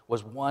angel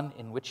was one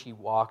in which he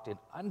walked in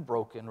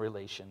unbroken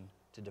relation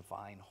to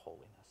divine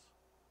holiness.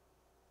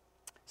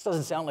 This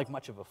doesn't sound like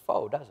much of a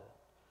foe, does it?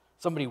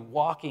 Somebody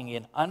walking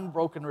in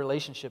unbroken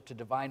relationship to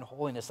divine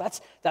holiness.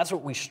 That's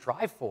what we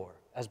strive for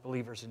as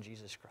believers in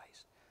Jesus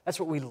Christ. That's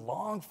what we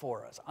long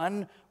for, as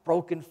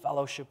unbroken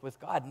fellowship with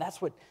God. And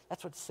that's what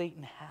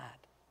Satan had.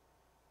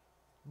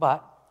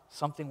 But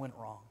something went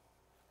wrong.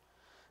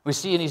 We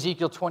see in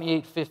Ezekiel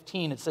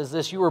 28:15, it says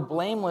this, you were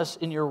blameless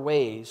in your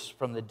ways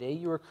from the day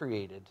you were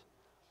created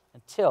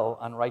until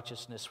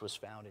unrighteousness was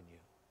found in you.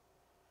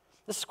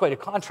 This is quite a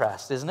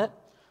contrast, isn't it?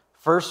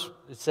 First,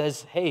 it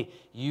says, hey,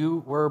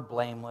 you were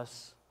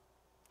blameless,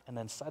 and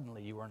then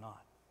suddenly you were not.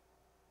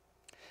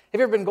 Have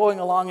you ever been going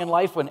along in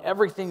life when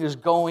everything is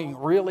going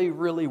really,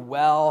 really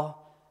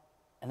well,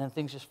 and then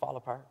things just fall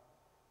apart?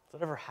 Does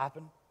that ever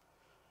happen?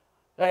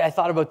 I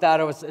thought about that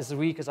this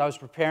week as I was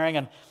preparing,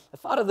 and I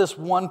thought of this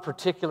one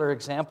particular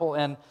example,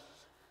 and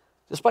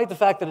despite the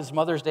fact that it's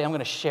Mother's Day, I'm going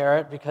to share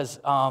it because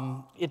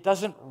it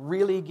doesn't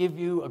really give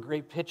you a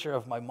great picture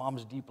of my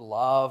mom's deep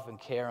love and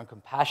care and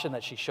compassion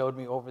that she showed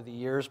me over the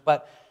years,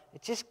 but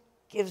it just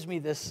gives me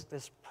this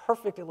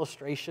perfect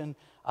illustration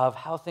of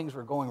how things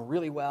were going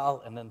really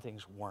well and then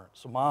things weren't.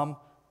 So, Mom,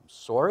 I'm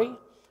sorry,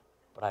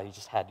 but I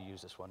just had to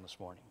use this one this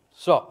morning.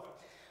 So,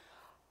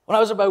 when I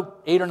was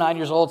about 8 or 9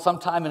 years old,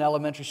 sometime in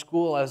elementary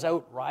school, I was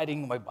out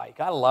riding my bike.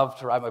 I love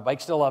to ride my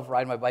bike, still love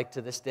riding my bike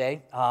to this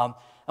day.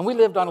 And we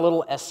lived on a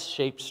little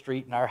S-shaped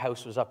street, and our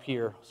house was up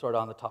here, sort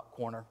of on the top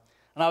corner.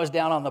 And I was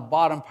down on the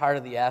bottom part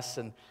of the S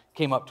and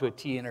came up to a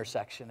T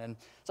intersection. And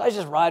so I was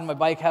just riding my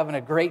bike, having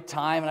a great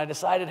time, and I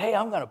decided, hey,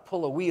 I'm going to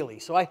pull a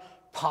wheelie. So I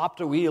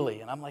popped a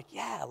wheelie, and I'm like,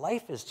 yeah,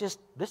 life is just,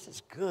 this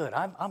is good.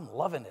 I'm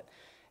loving it.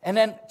 And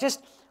then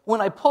just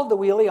when I pulled the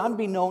wheelie,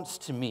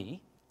 unbeknownst to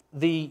me,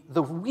 the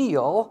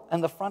wheel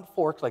and the front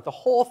fork, like the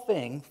whole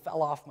thing,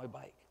 fell off my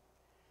bike.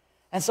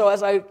 And so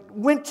as I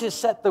went to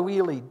set the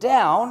wheelie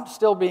down,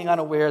 still being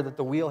unaware that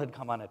the wheel had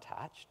come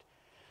unattached,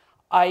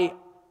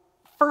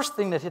 first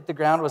thing that hit the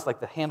ground was like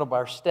the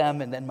handlebar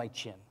stem and then my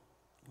chin.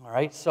 All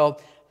right, so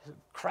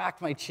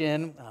cracked my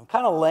chin, and I'm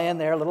kind of laying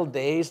there a little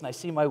dazed, and I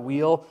see my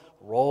wheel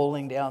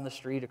rolling down the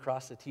street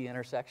across the T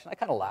intersection. I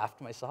kind of laughed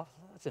to myself.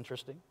 That's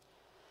interesting.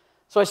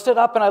 So I stood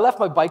up, and I left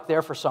my bike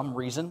there for some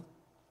reason,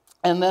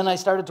 and then I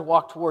started to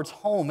walk towards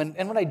home.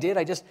 And when I did,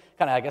 I just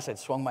kind of, I guess I'd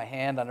swung my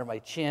hand under my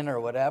chin or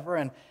whatever,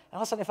 and all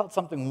of a sudden I felt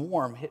something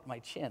warm hit my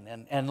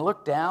chin, and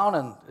looked down,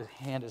 and the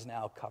hand is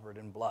now covered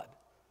in blood.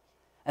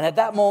 And at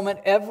that moment,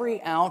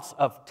 every ounce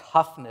of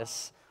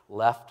toughness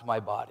left my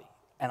body,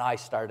 and I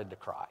started to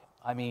cry.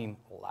 I mean,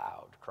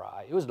 loud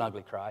cry. It was an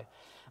ugly cry.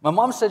 My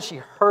mom said she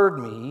heard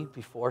me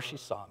before she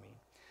saw me.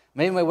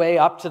 Made my way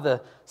up to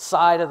the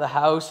side of the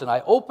house, and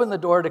I opened the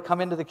door to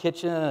come into the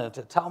kitchen and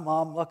to tell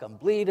Mom, look, I'm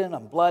bleeding,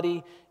 I'm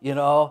bloody, And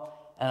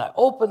I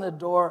opened the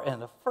door,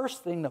 and the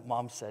first thing that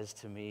Mom says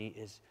to me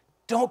is,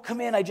 don't come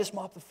in, I just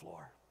mopped the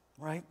floor,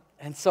 right?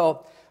 And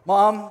so,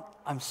 Mom,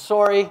 I'm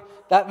sorry.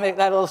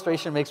 That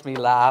illustration makes me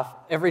laugh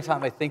every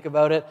time I think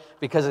about it,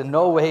 because in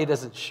no way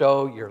does it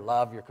show your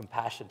love, your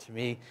compassion to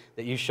me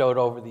that you showed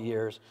over the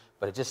years,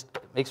 but it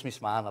makes me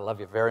smile, and I love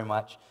you very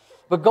much.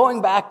 But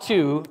going back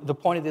to the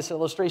point of this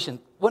illustration,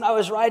 when I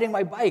was riding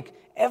my bike,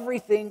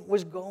 everything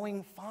was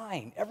going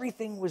fine.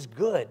 Everything was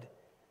good.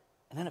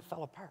 And then it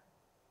fell apart.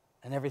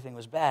 And everything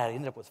was bad. I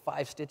ended up with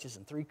 5 stitches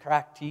and 3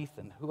 cracked teeth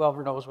and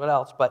whoever knows what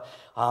else. But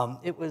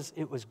it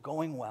was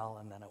going well,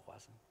 and then it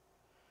wasn't.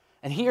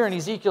 And here in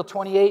Ezekiel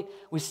 28,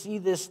 we see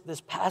this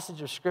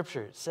passage of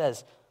Scripture. It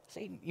says,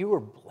 Satan, you were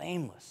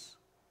blameless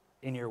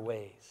in your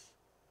ways.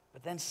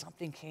 But then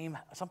something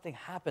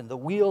happened. The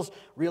wheels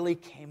really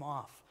came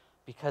off,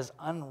 because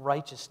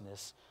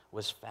unrighteousness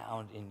was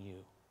found in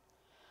you.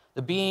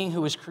 The being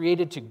who was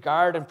created to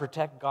guard and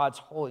protect God's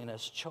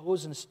holiness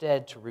chose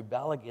instead to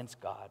rebel against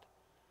God,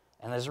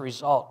 and as a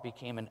result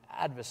became an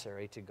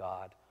adversary to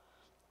God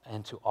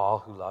and to all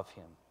who love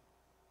him.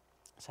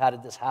 So how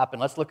did this happen?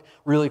 Let's look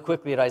really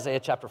quickly at Isaiah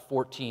chapter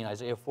 14.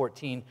 Isaiah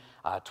 14,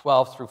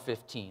 12 through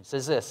 15. It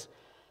says this,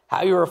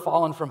 how you are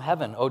fallen from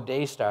heaven, O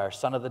day star,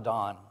 son of the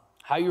dawn.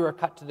 How you are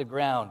cut to the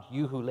ground,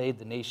 you who laid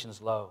the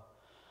nations low.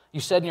 You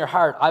said in your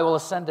heart, I will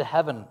ascend to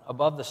heaven.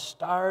 Above the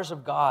stars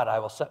of God, I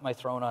will set my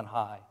throne on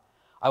high.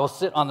 I will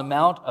sit on the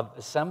mount of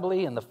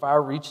assembly in the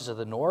far reaches of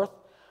the north.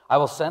 I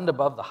will ascend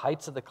above the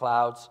heights of the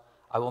clouds.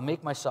 I will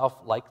make myself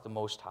like the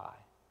Most High.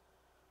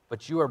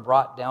 But you are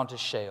brought down to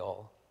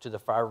Sheol, to the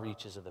far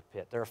reaches of the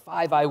pit. There are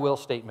 5 I will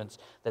statements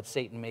that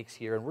Satan makes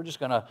here, and we're just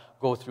going to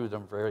go through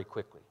them very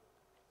quickly.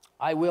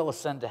 I will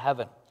ascend to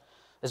heaven.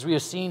 As we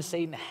have seen,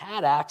 Satan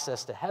had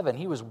access to heaven.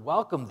 He was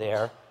welcome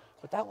there,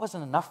 but that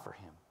wasn't enough for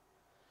him.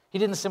 He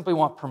didn't simply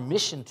want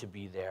permission to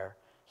be there.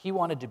 He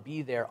wanted to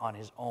be there on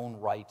his own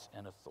right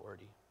and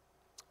authority.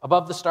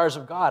 Above the stars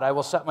of God, I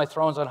will set my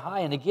thrones on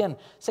high. And again,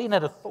 Satan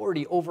had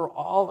authority over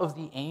all of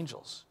the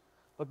angels,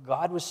 but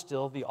God was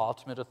still the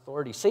ultimate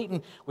authority.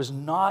 Satan was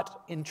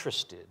not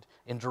interested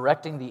in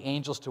directing the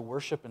angels to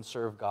worship and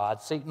serve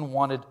God. Satan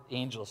wanted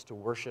angels to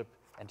worship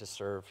and to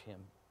serve him.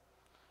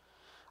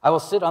 I will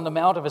sit on the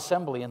mount of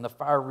assembly in the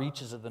far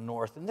reaches of the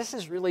north. And this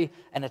is really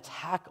an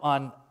attack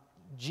on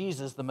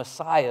Jesus, the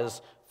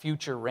Messiah's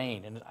future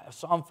reign. In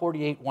Psalm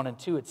 48, 1 and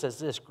 2, it says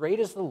this, great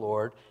is the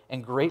Lord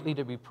and greatly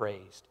to be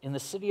praised. In the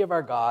city of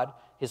our God,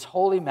 his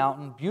holy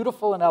mountain,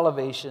 beautiful in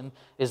elevation,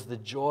 is the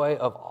joy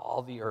of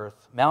all the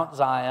earth. Mount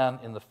Zion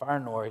in the far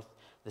north,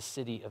 the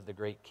city of the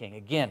great king.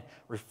 Again,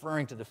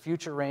 referring to the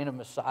future reign of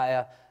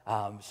Messiah,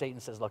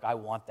 Satan says, look, I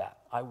want that.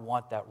 I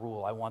want that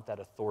rule. I want that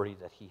authority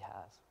that he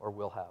has or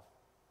will have.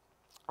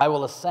 I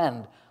will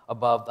ascend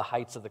above the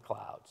heights of the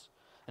clouds.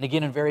 And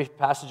again, in various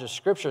passages of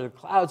Scripture, the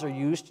clouds are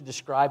used to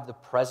describe the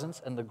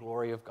presence and the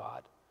glory of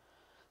God.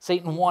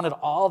 Satan wanted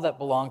all that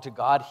belonged to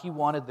God. He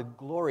wanted the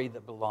glory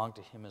that belonged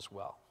to him as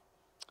well.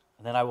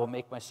 And then I will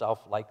make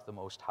myself like the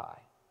Most High.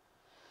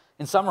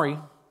 In summary,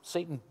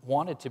 Satan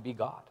wanted to be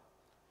God.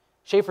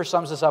 Schaeffer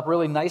sums this up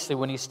really nicely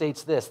when he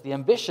states this, the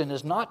ambition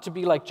is not to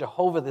be like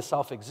Jehovah, the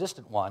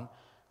self-existent one,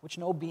 which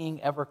no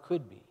being ever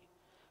could be,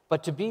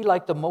 but to be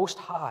like the Most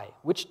High,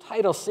 which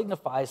title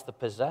signifies the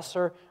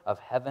possessor of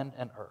heaven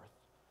and earth.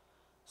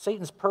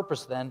 Satan's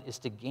purpose, then, is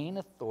to gain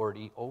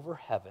authority over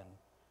heaven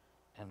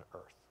and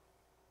earth.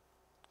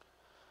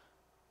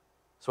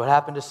 So what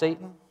happened to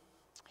Satan?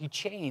 He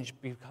changed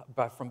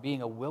from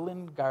being a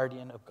willing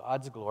guardian of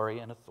God's glory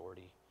and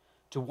authority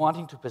to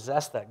wanting to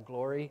possess that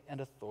glory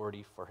and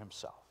authority for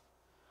himself.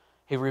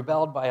 He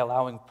rebelled by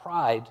allowing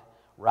pride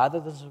rather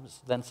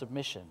than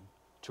submission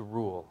to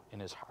rule in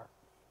his heart.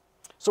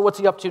 So what's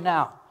he up to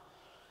now?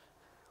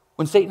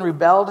 When Satan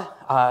rebelled,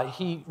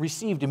 he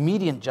received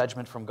immediate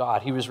judgment from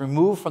God. He was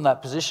removed from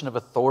that position of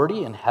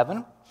authority in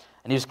heaven,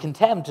 and he was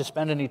condemned to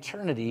spend an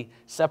eternity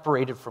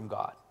separated from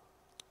God.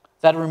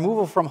 That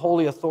removal from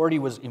holy authority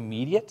was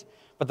immediate,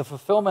 but the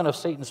fulfillment of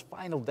Satan's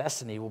final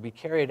destiny will be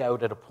carried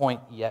out at a point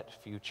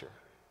yet future.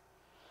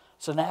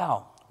 So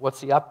now,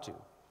 what's he up to?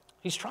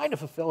 He's trying to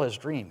fulfill his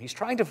dream. He's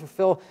trying to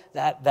fulfill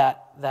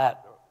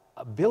that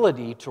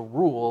ability to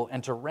rule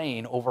and to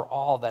reign over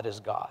all that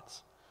is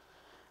God's.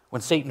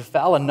 When Satan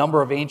fell, a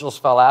number of angels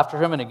fell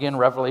after him. And again,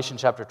 Revelation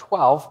chapter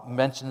 12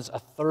 mentions a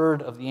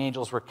third of the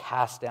angels were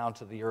cast down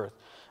to the earth.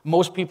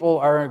 Most people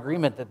are in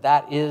agreement that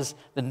that is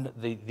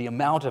the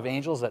amount of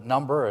angels, that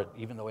number,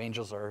 even though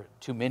angels are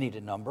too many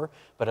to number,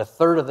 but a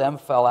third of them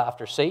fell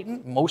after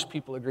Satan. Most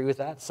people agree with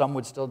that. Some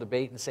would still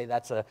debate and say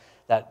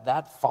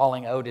that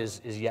falling out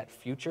is yet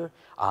future.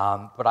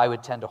 But I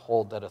would tend to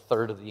hold that a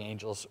third of the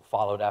angels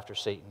followed after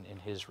Satan in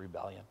his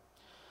rebellion.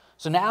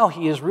 So now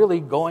he is really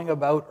going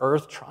about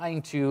earth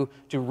trying to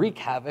wreak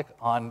havoc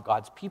on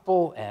God's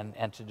people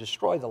and to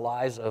destroy the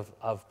lives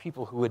of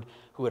people who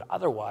would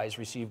otherwise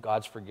receive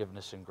God's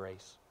forgiveness and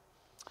grace.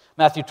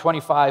 Matthew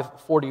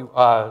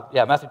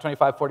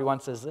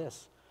 25:41 says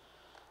this,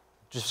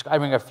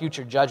 describing a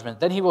future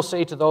judgment. Then he will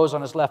say to those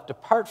on his left,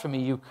 "Depart from me,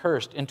 you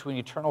cursed, into an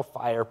eternal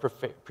fire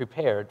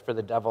prepared for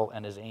the devil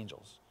and his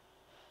angels."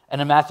 And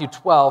in Matthew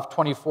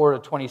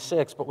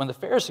 12:24-26, but when the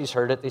Pharisees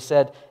heard it, they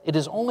said, "It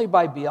is only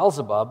by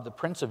Beelzebub, the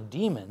prince of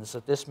demons,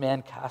 that this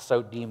man casts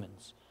out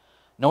demons."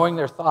 Knowing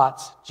their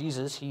thoughts,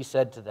 he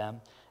said to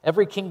them,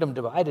 "Every kingdom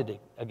divided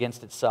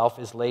against itself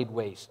is laid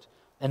waste,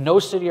 and no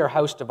city or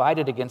house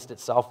divided against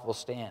itself will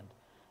stand.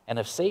 And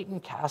if Satan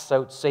casts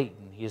out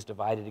Satan, he is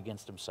divided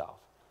against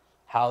himself.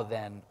 How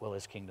then will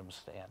his kingdom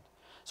stand?"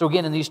 So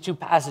again, in these two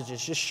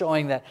passages, just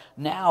showing that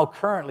now,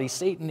 currently,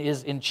 Satan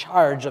is in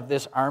charge of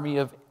this army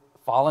of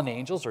fallen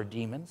angels or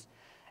demons,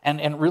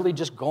 and really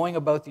just going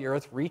about the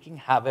earth, wreaking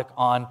havoc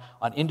on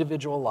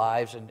individual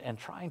lives and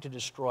trying to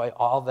destroy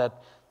all that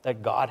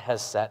God has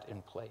set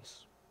in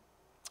place.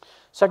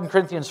 2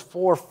 Corinthians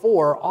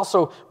 4:4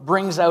 also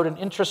brings out an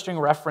interesting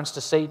reference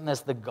to Satan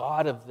as the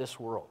god of this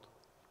world.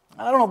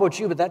 I don't know about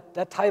you, but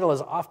that title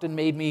has often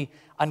made me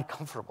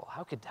uncomfortable.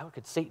 How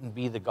could Satan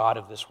be the god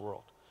of this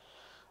world?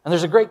 And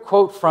there's a great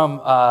quote from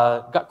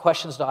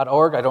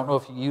gutquestions.org. I don't know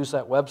if you use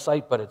that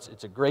website, but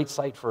it's a great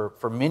site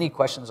for many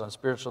questions on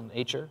spiritual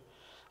nature.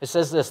 It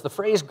says this: "The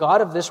phrase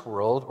God of this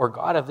world or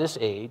God of this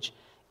age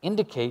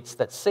indicates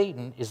that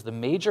Satan is the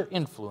major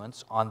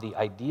influence on the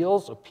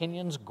ideals,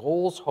 opinions,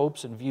 goals,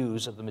 hopes, and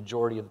views of the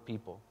majority of the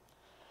people.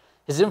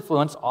 His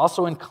influence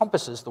also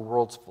encompasses the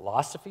world's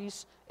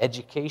philosophies,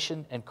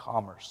 education, and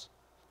commerce.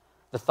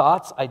 The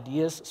thoughts,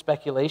 ideas,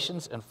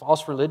 speculations, and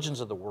false religions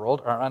of the world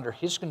are under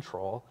his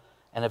control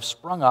and have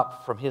sprung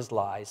up from his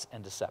lies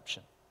and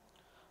deception.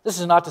 This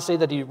is not to say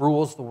that he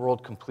rules the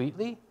world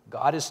completely.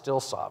 God is still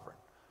sovereign.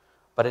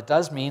 But it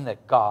does mean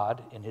that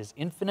God, in his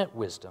infinite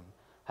wisdom,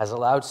 has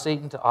allowed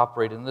Satan to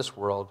operate in this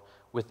world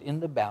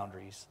within the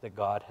boundaries that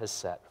God has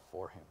set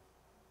for him."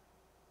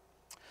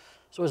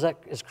 So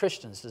as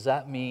Christians, does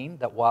that mean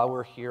that while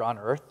we're here on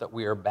earth that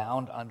we are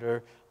bound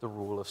under the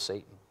rule of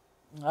Satan?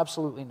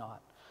 Absolutely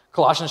not.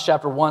 Colossians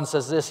chapter 1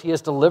 says this: "He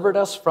has delivered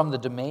us from the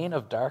domain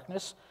of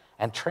darkness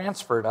and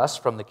transferred us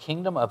from the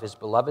kingdom of his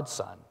beloved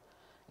Son,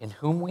 in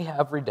whom we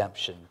have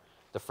redemption,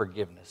 the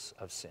forgiveness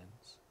of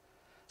sins."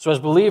 So as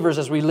believers,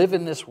 as we live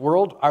in this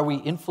world, are we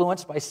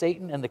influenced by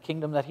Satan and the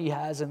kingdom that he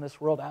has in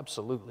this world?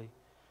 Absolutely.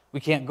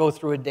 We can't go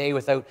through a day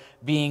without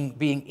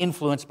being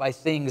influenced by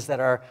things that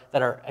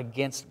are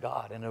against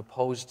God and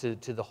opposed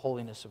to the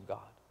holiness of God.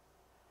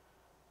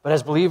 But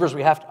as believers,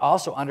 we have to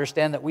also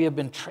understand that we have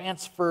been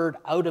transferred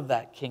out of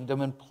that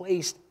kingdom and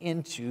placed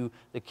into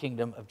the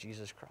kingdom of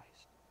Jesus Christ.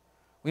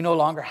 We no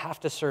longer have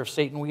to serve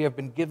Satan. We have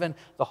been given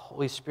the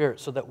Holy Spirit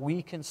so that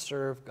we can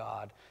serve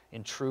God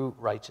in true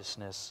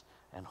righteousness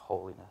and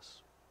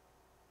holiness.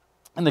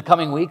 In the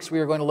coming weeks, we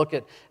are going to look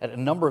at a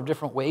number of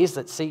different ways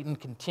that Satan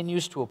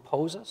continues to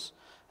oppose us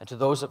and to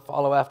those that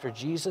follow after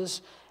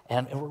Jesus.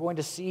 And we're going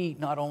to see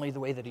not only the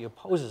way that he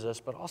opposes us,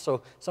 but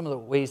also some of the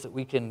ways that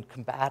we can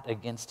combat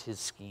against his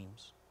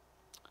schemes.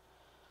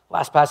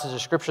 Last passage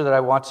of Scripture that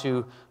I want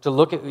to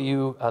look at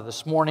you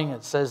this morning,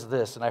 it says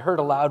this: "And I heard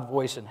a loud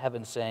voice in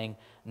heaven saying,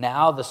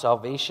 'Now the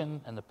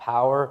salvation and the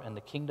power and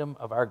the kingdom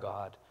of our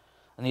God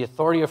and the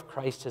authority of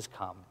Christ has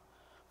come.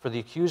 For the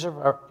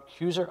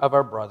accuser of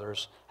our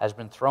brothers has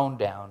been thrown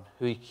down,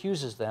 who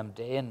accuses them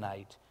day and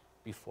night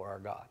before our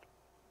God.'"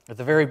 At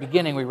the very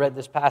beginning, we read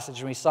this passage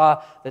and we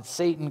saw that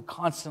Satan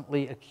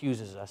constantly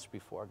accuses us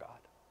before God.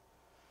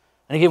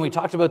 And again, we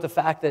talked about the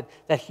fact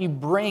that he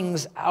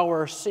brings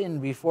our sin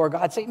before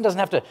God. Satan doesn't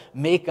have to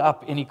make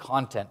up any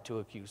content to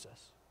accuse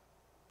us.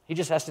 He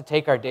just has to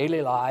take our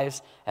daily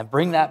lives and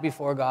bring that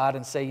before God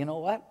and say, "You know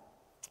what?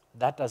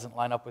 That doesn't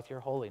line up with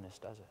your holiness,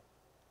 does it?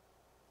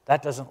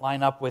 That doesn't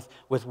line up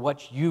with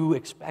what you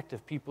expect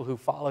of people who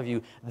follow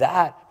you.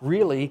 That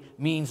really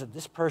means that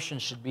this person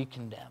should be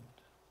condemned."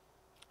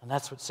 And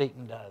that's what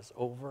Satan does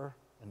over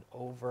and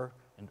over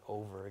and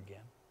over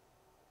again.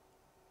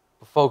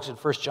 But folks, in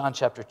 1 John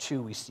chapter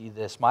 2, we see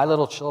this: "My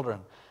little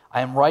children,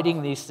 I am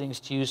writing these things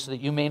to you so that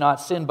you may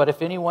not sin. But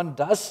if anyone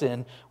does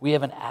sin, we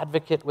have an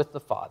advocate with the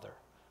Father,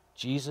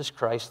 Jesus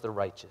Christ the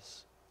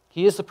righteous.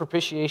 He is the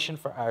propitiation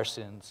for our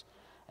sins,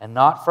 and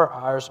not for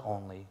ours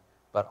only,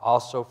 but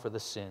also for the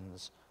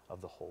sins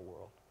of the whole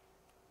world."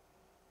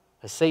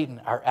 As Satan,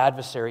 our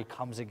adversary,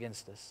 comes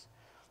against us,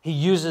 he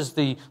uses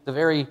the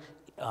very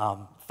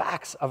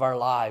facts of our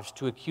lives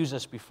to accuse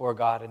us before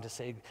God and to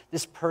say,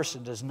 this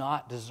person does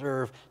not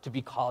deserve to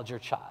be called your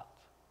child.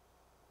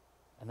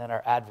 And then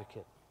our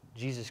advocate,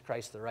 Jesus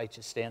Christ the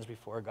righteous, stands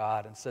before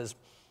God and says,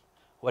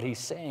 what he's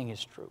saying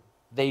is true.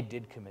 They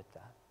did commit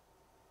that.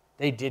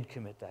 They did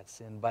commit that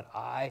sin, but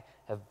I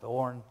have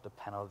borne the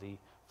penalty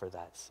for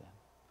that sin.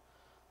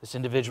 This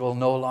individual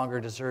no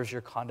longer deserves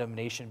your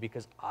condemnation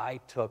because I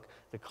took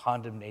the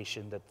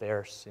condemnation that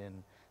their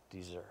sin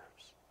deserves.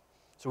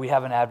 So we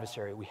have an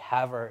adversary, we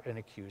have an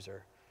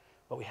accuser,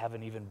 but we have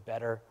an even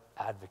better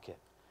advocate,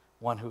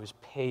 one who has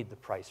paid the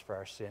price for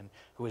our sin,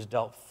 who has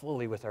dealt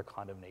fully with our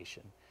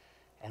condemnation,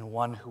 and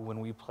one who, when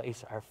we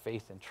place our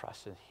faith and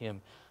trust in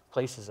him,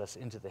 places us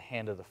into the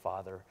hand of the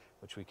Father,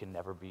 which we can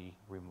never be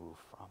removed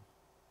from.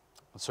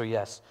 And so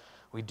yes,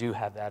 we do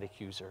have that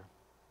accuser,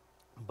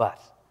 but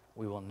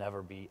we will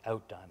never be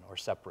outdone or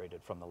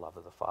separated from the love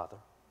of the Father.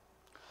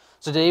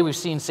 So today we've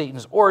seen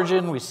Satan's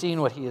origin, we've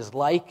seen what he is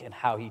like and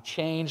how he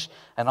changed,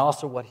 and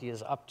also what he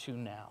is up to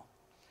now.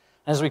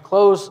 As we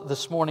close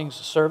this morning's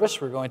service,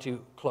 we're going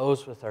to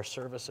close with our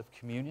service of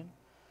communion.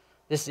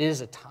 This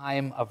is a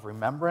time of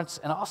remembrance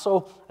and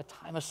also a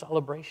time of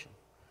celebration,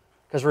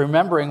 because we're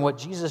remembering what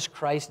Jesus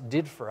Christ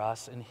did for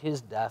us in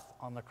his death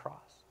on the cross.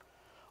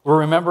 We're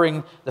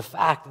remembering the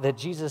fact that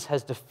Jesus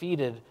has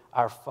defeated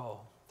our foe,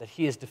 that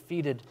he has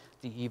defeated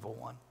the evil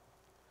one.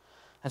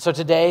 And so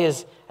today,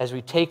 as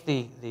we take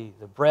the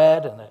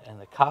bread and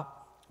the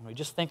cup, and we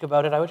just think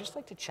about it, I would just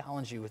like to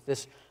challenge you with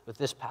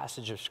this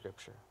passage of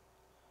Scripture.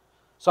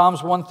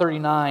 Psalms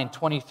 139,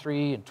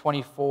 23, and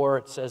 24,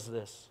 it says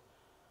this: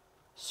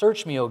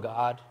 "Search me, O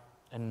God,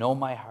 and know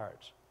my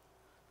heart.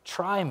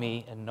 Try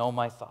me and know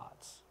my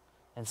thoughts,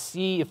 and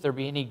see if there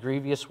be any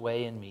grievous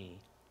way in me,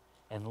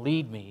 and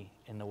lead me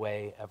in the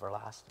way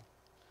everlasting."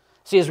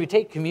 See, as we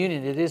take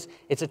communion,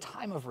 it's a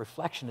time of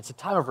reflection. It's a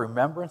time of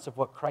remembrance of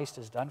what Christ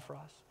has done for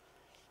us.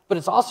 But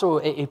it's also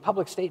a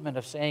public statement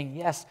of saying,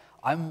 yes,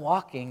 I'm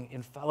walking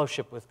in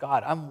fellowship with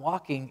God. I'm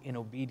walking in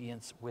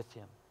obedience with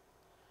him.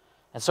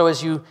 And so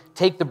as you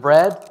take the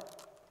bread,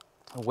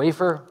 a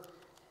wafer,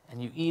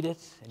 and you eat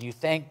it, and you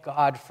thank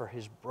God for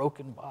his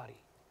broken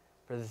body,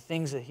 for the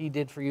things that he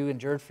did for you,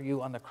 endured for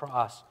you on the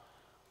cross,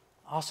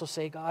 also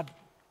say, God,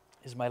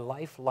 is my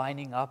life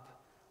lining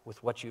up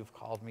with what you've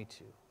called me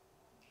to?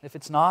 If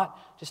it's not,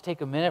 just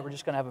take a minute. We're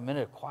just going to have a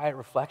minute of quiet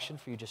reflection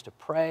for you just to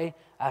pray,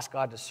 ask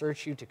God to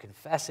search you, to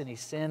confess any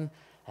sin,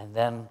 and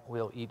then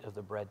we'll eat of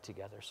the bread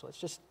together. So let's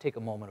just take a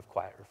moment of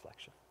quiet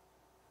reflection.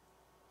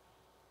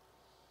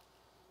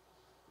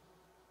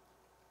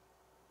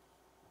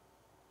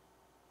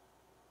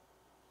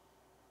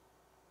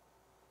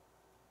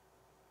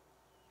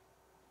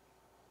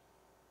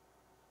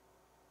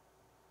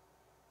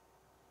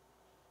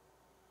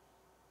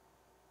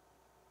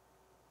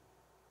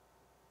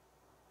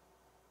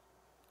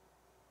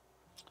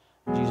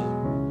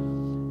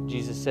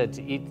 Jesus said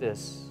to eat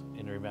this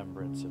in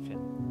remembrance of him.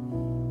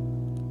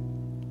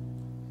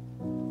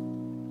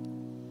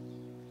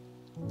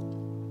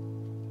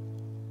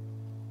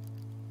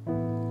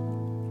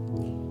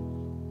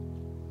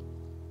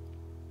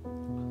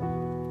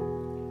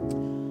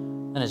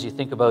 And as you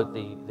think about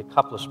the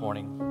cup this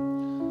morning,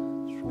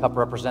 the cup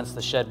represents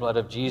the shed blood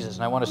of Jesus.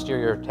 And I want to steer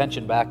your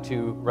attention back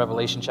to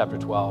Revelation chapter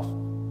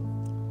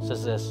 12. It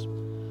says this: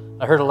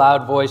 "I heard a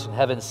loud voice in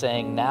heaven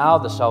saying, 'Now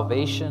the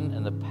salvation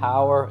and the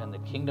power and the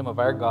kingdom of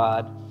our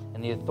God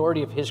and the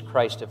authority of his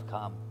Christ have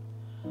come.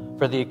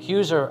 For the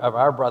accuser of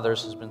our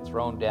brothers has been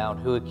thrown down,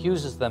 who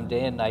accuses them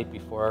day and night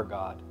before our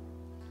God.'"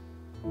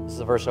 This is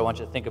the verse I want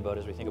you to think about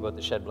as we think about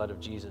the shed blood of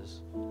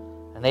Jesus.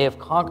 "And they have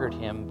conquered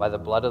him by the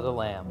blood of the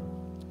Lamb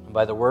and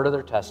by the word of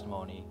their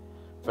testimony,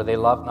 for they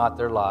love not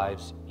their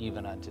lives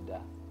even unto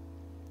death."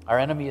 Our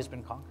enemy has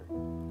been conquered.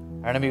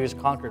 Our enemy was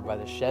conquered by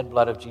the shed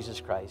blood of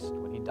Jesus Christ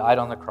when he died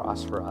on the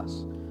cross for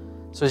us.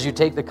 So as you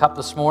take the cup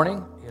this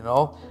morning,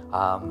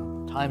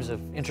 times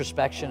of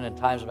introspection and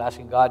times of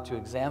asking God to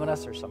examine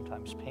us are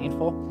sometimes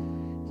painful.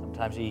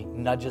 Sometimes he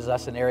nudges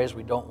us in areas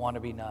we don't want to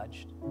be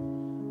nudged.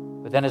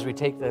 But then as we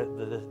take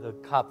the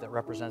cup that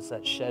represents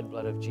that shed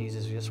blood of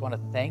Jesus, we just want to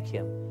thank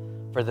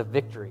him for the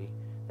victory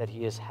that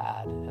he has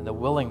had and the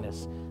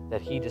willingness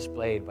that he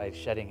displayed by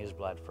shedding his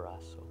blood for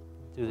us. So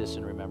do this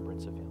in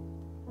remembrance of him.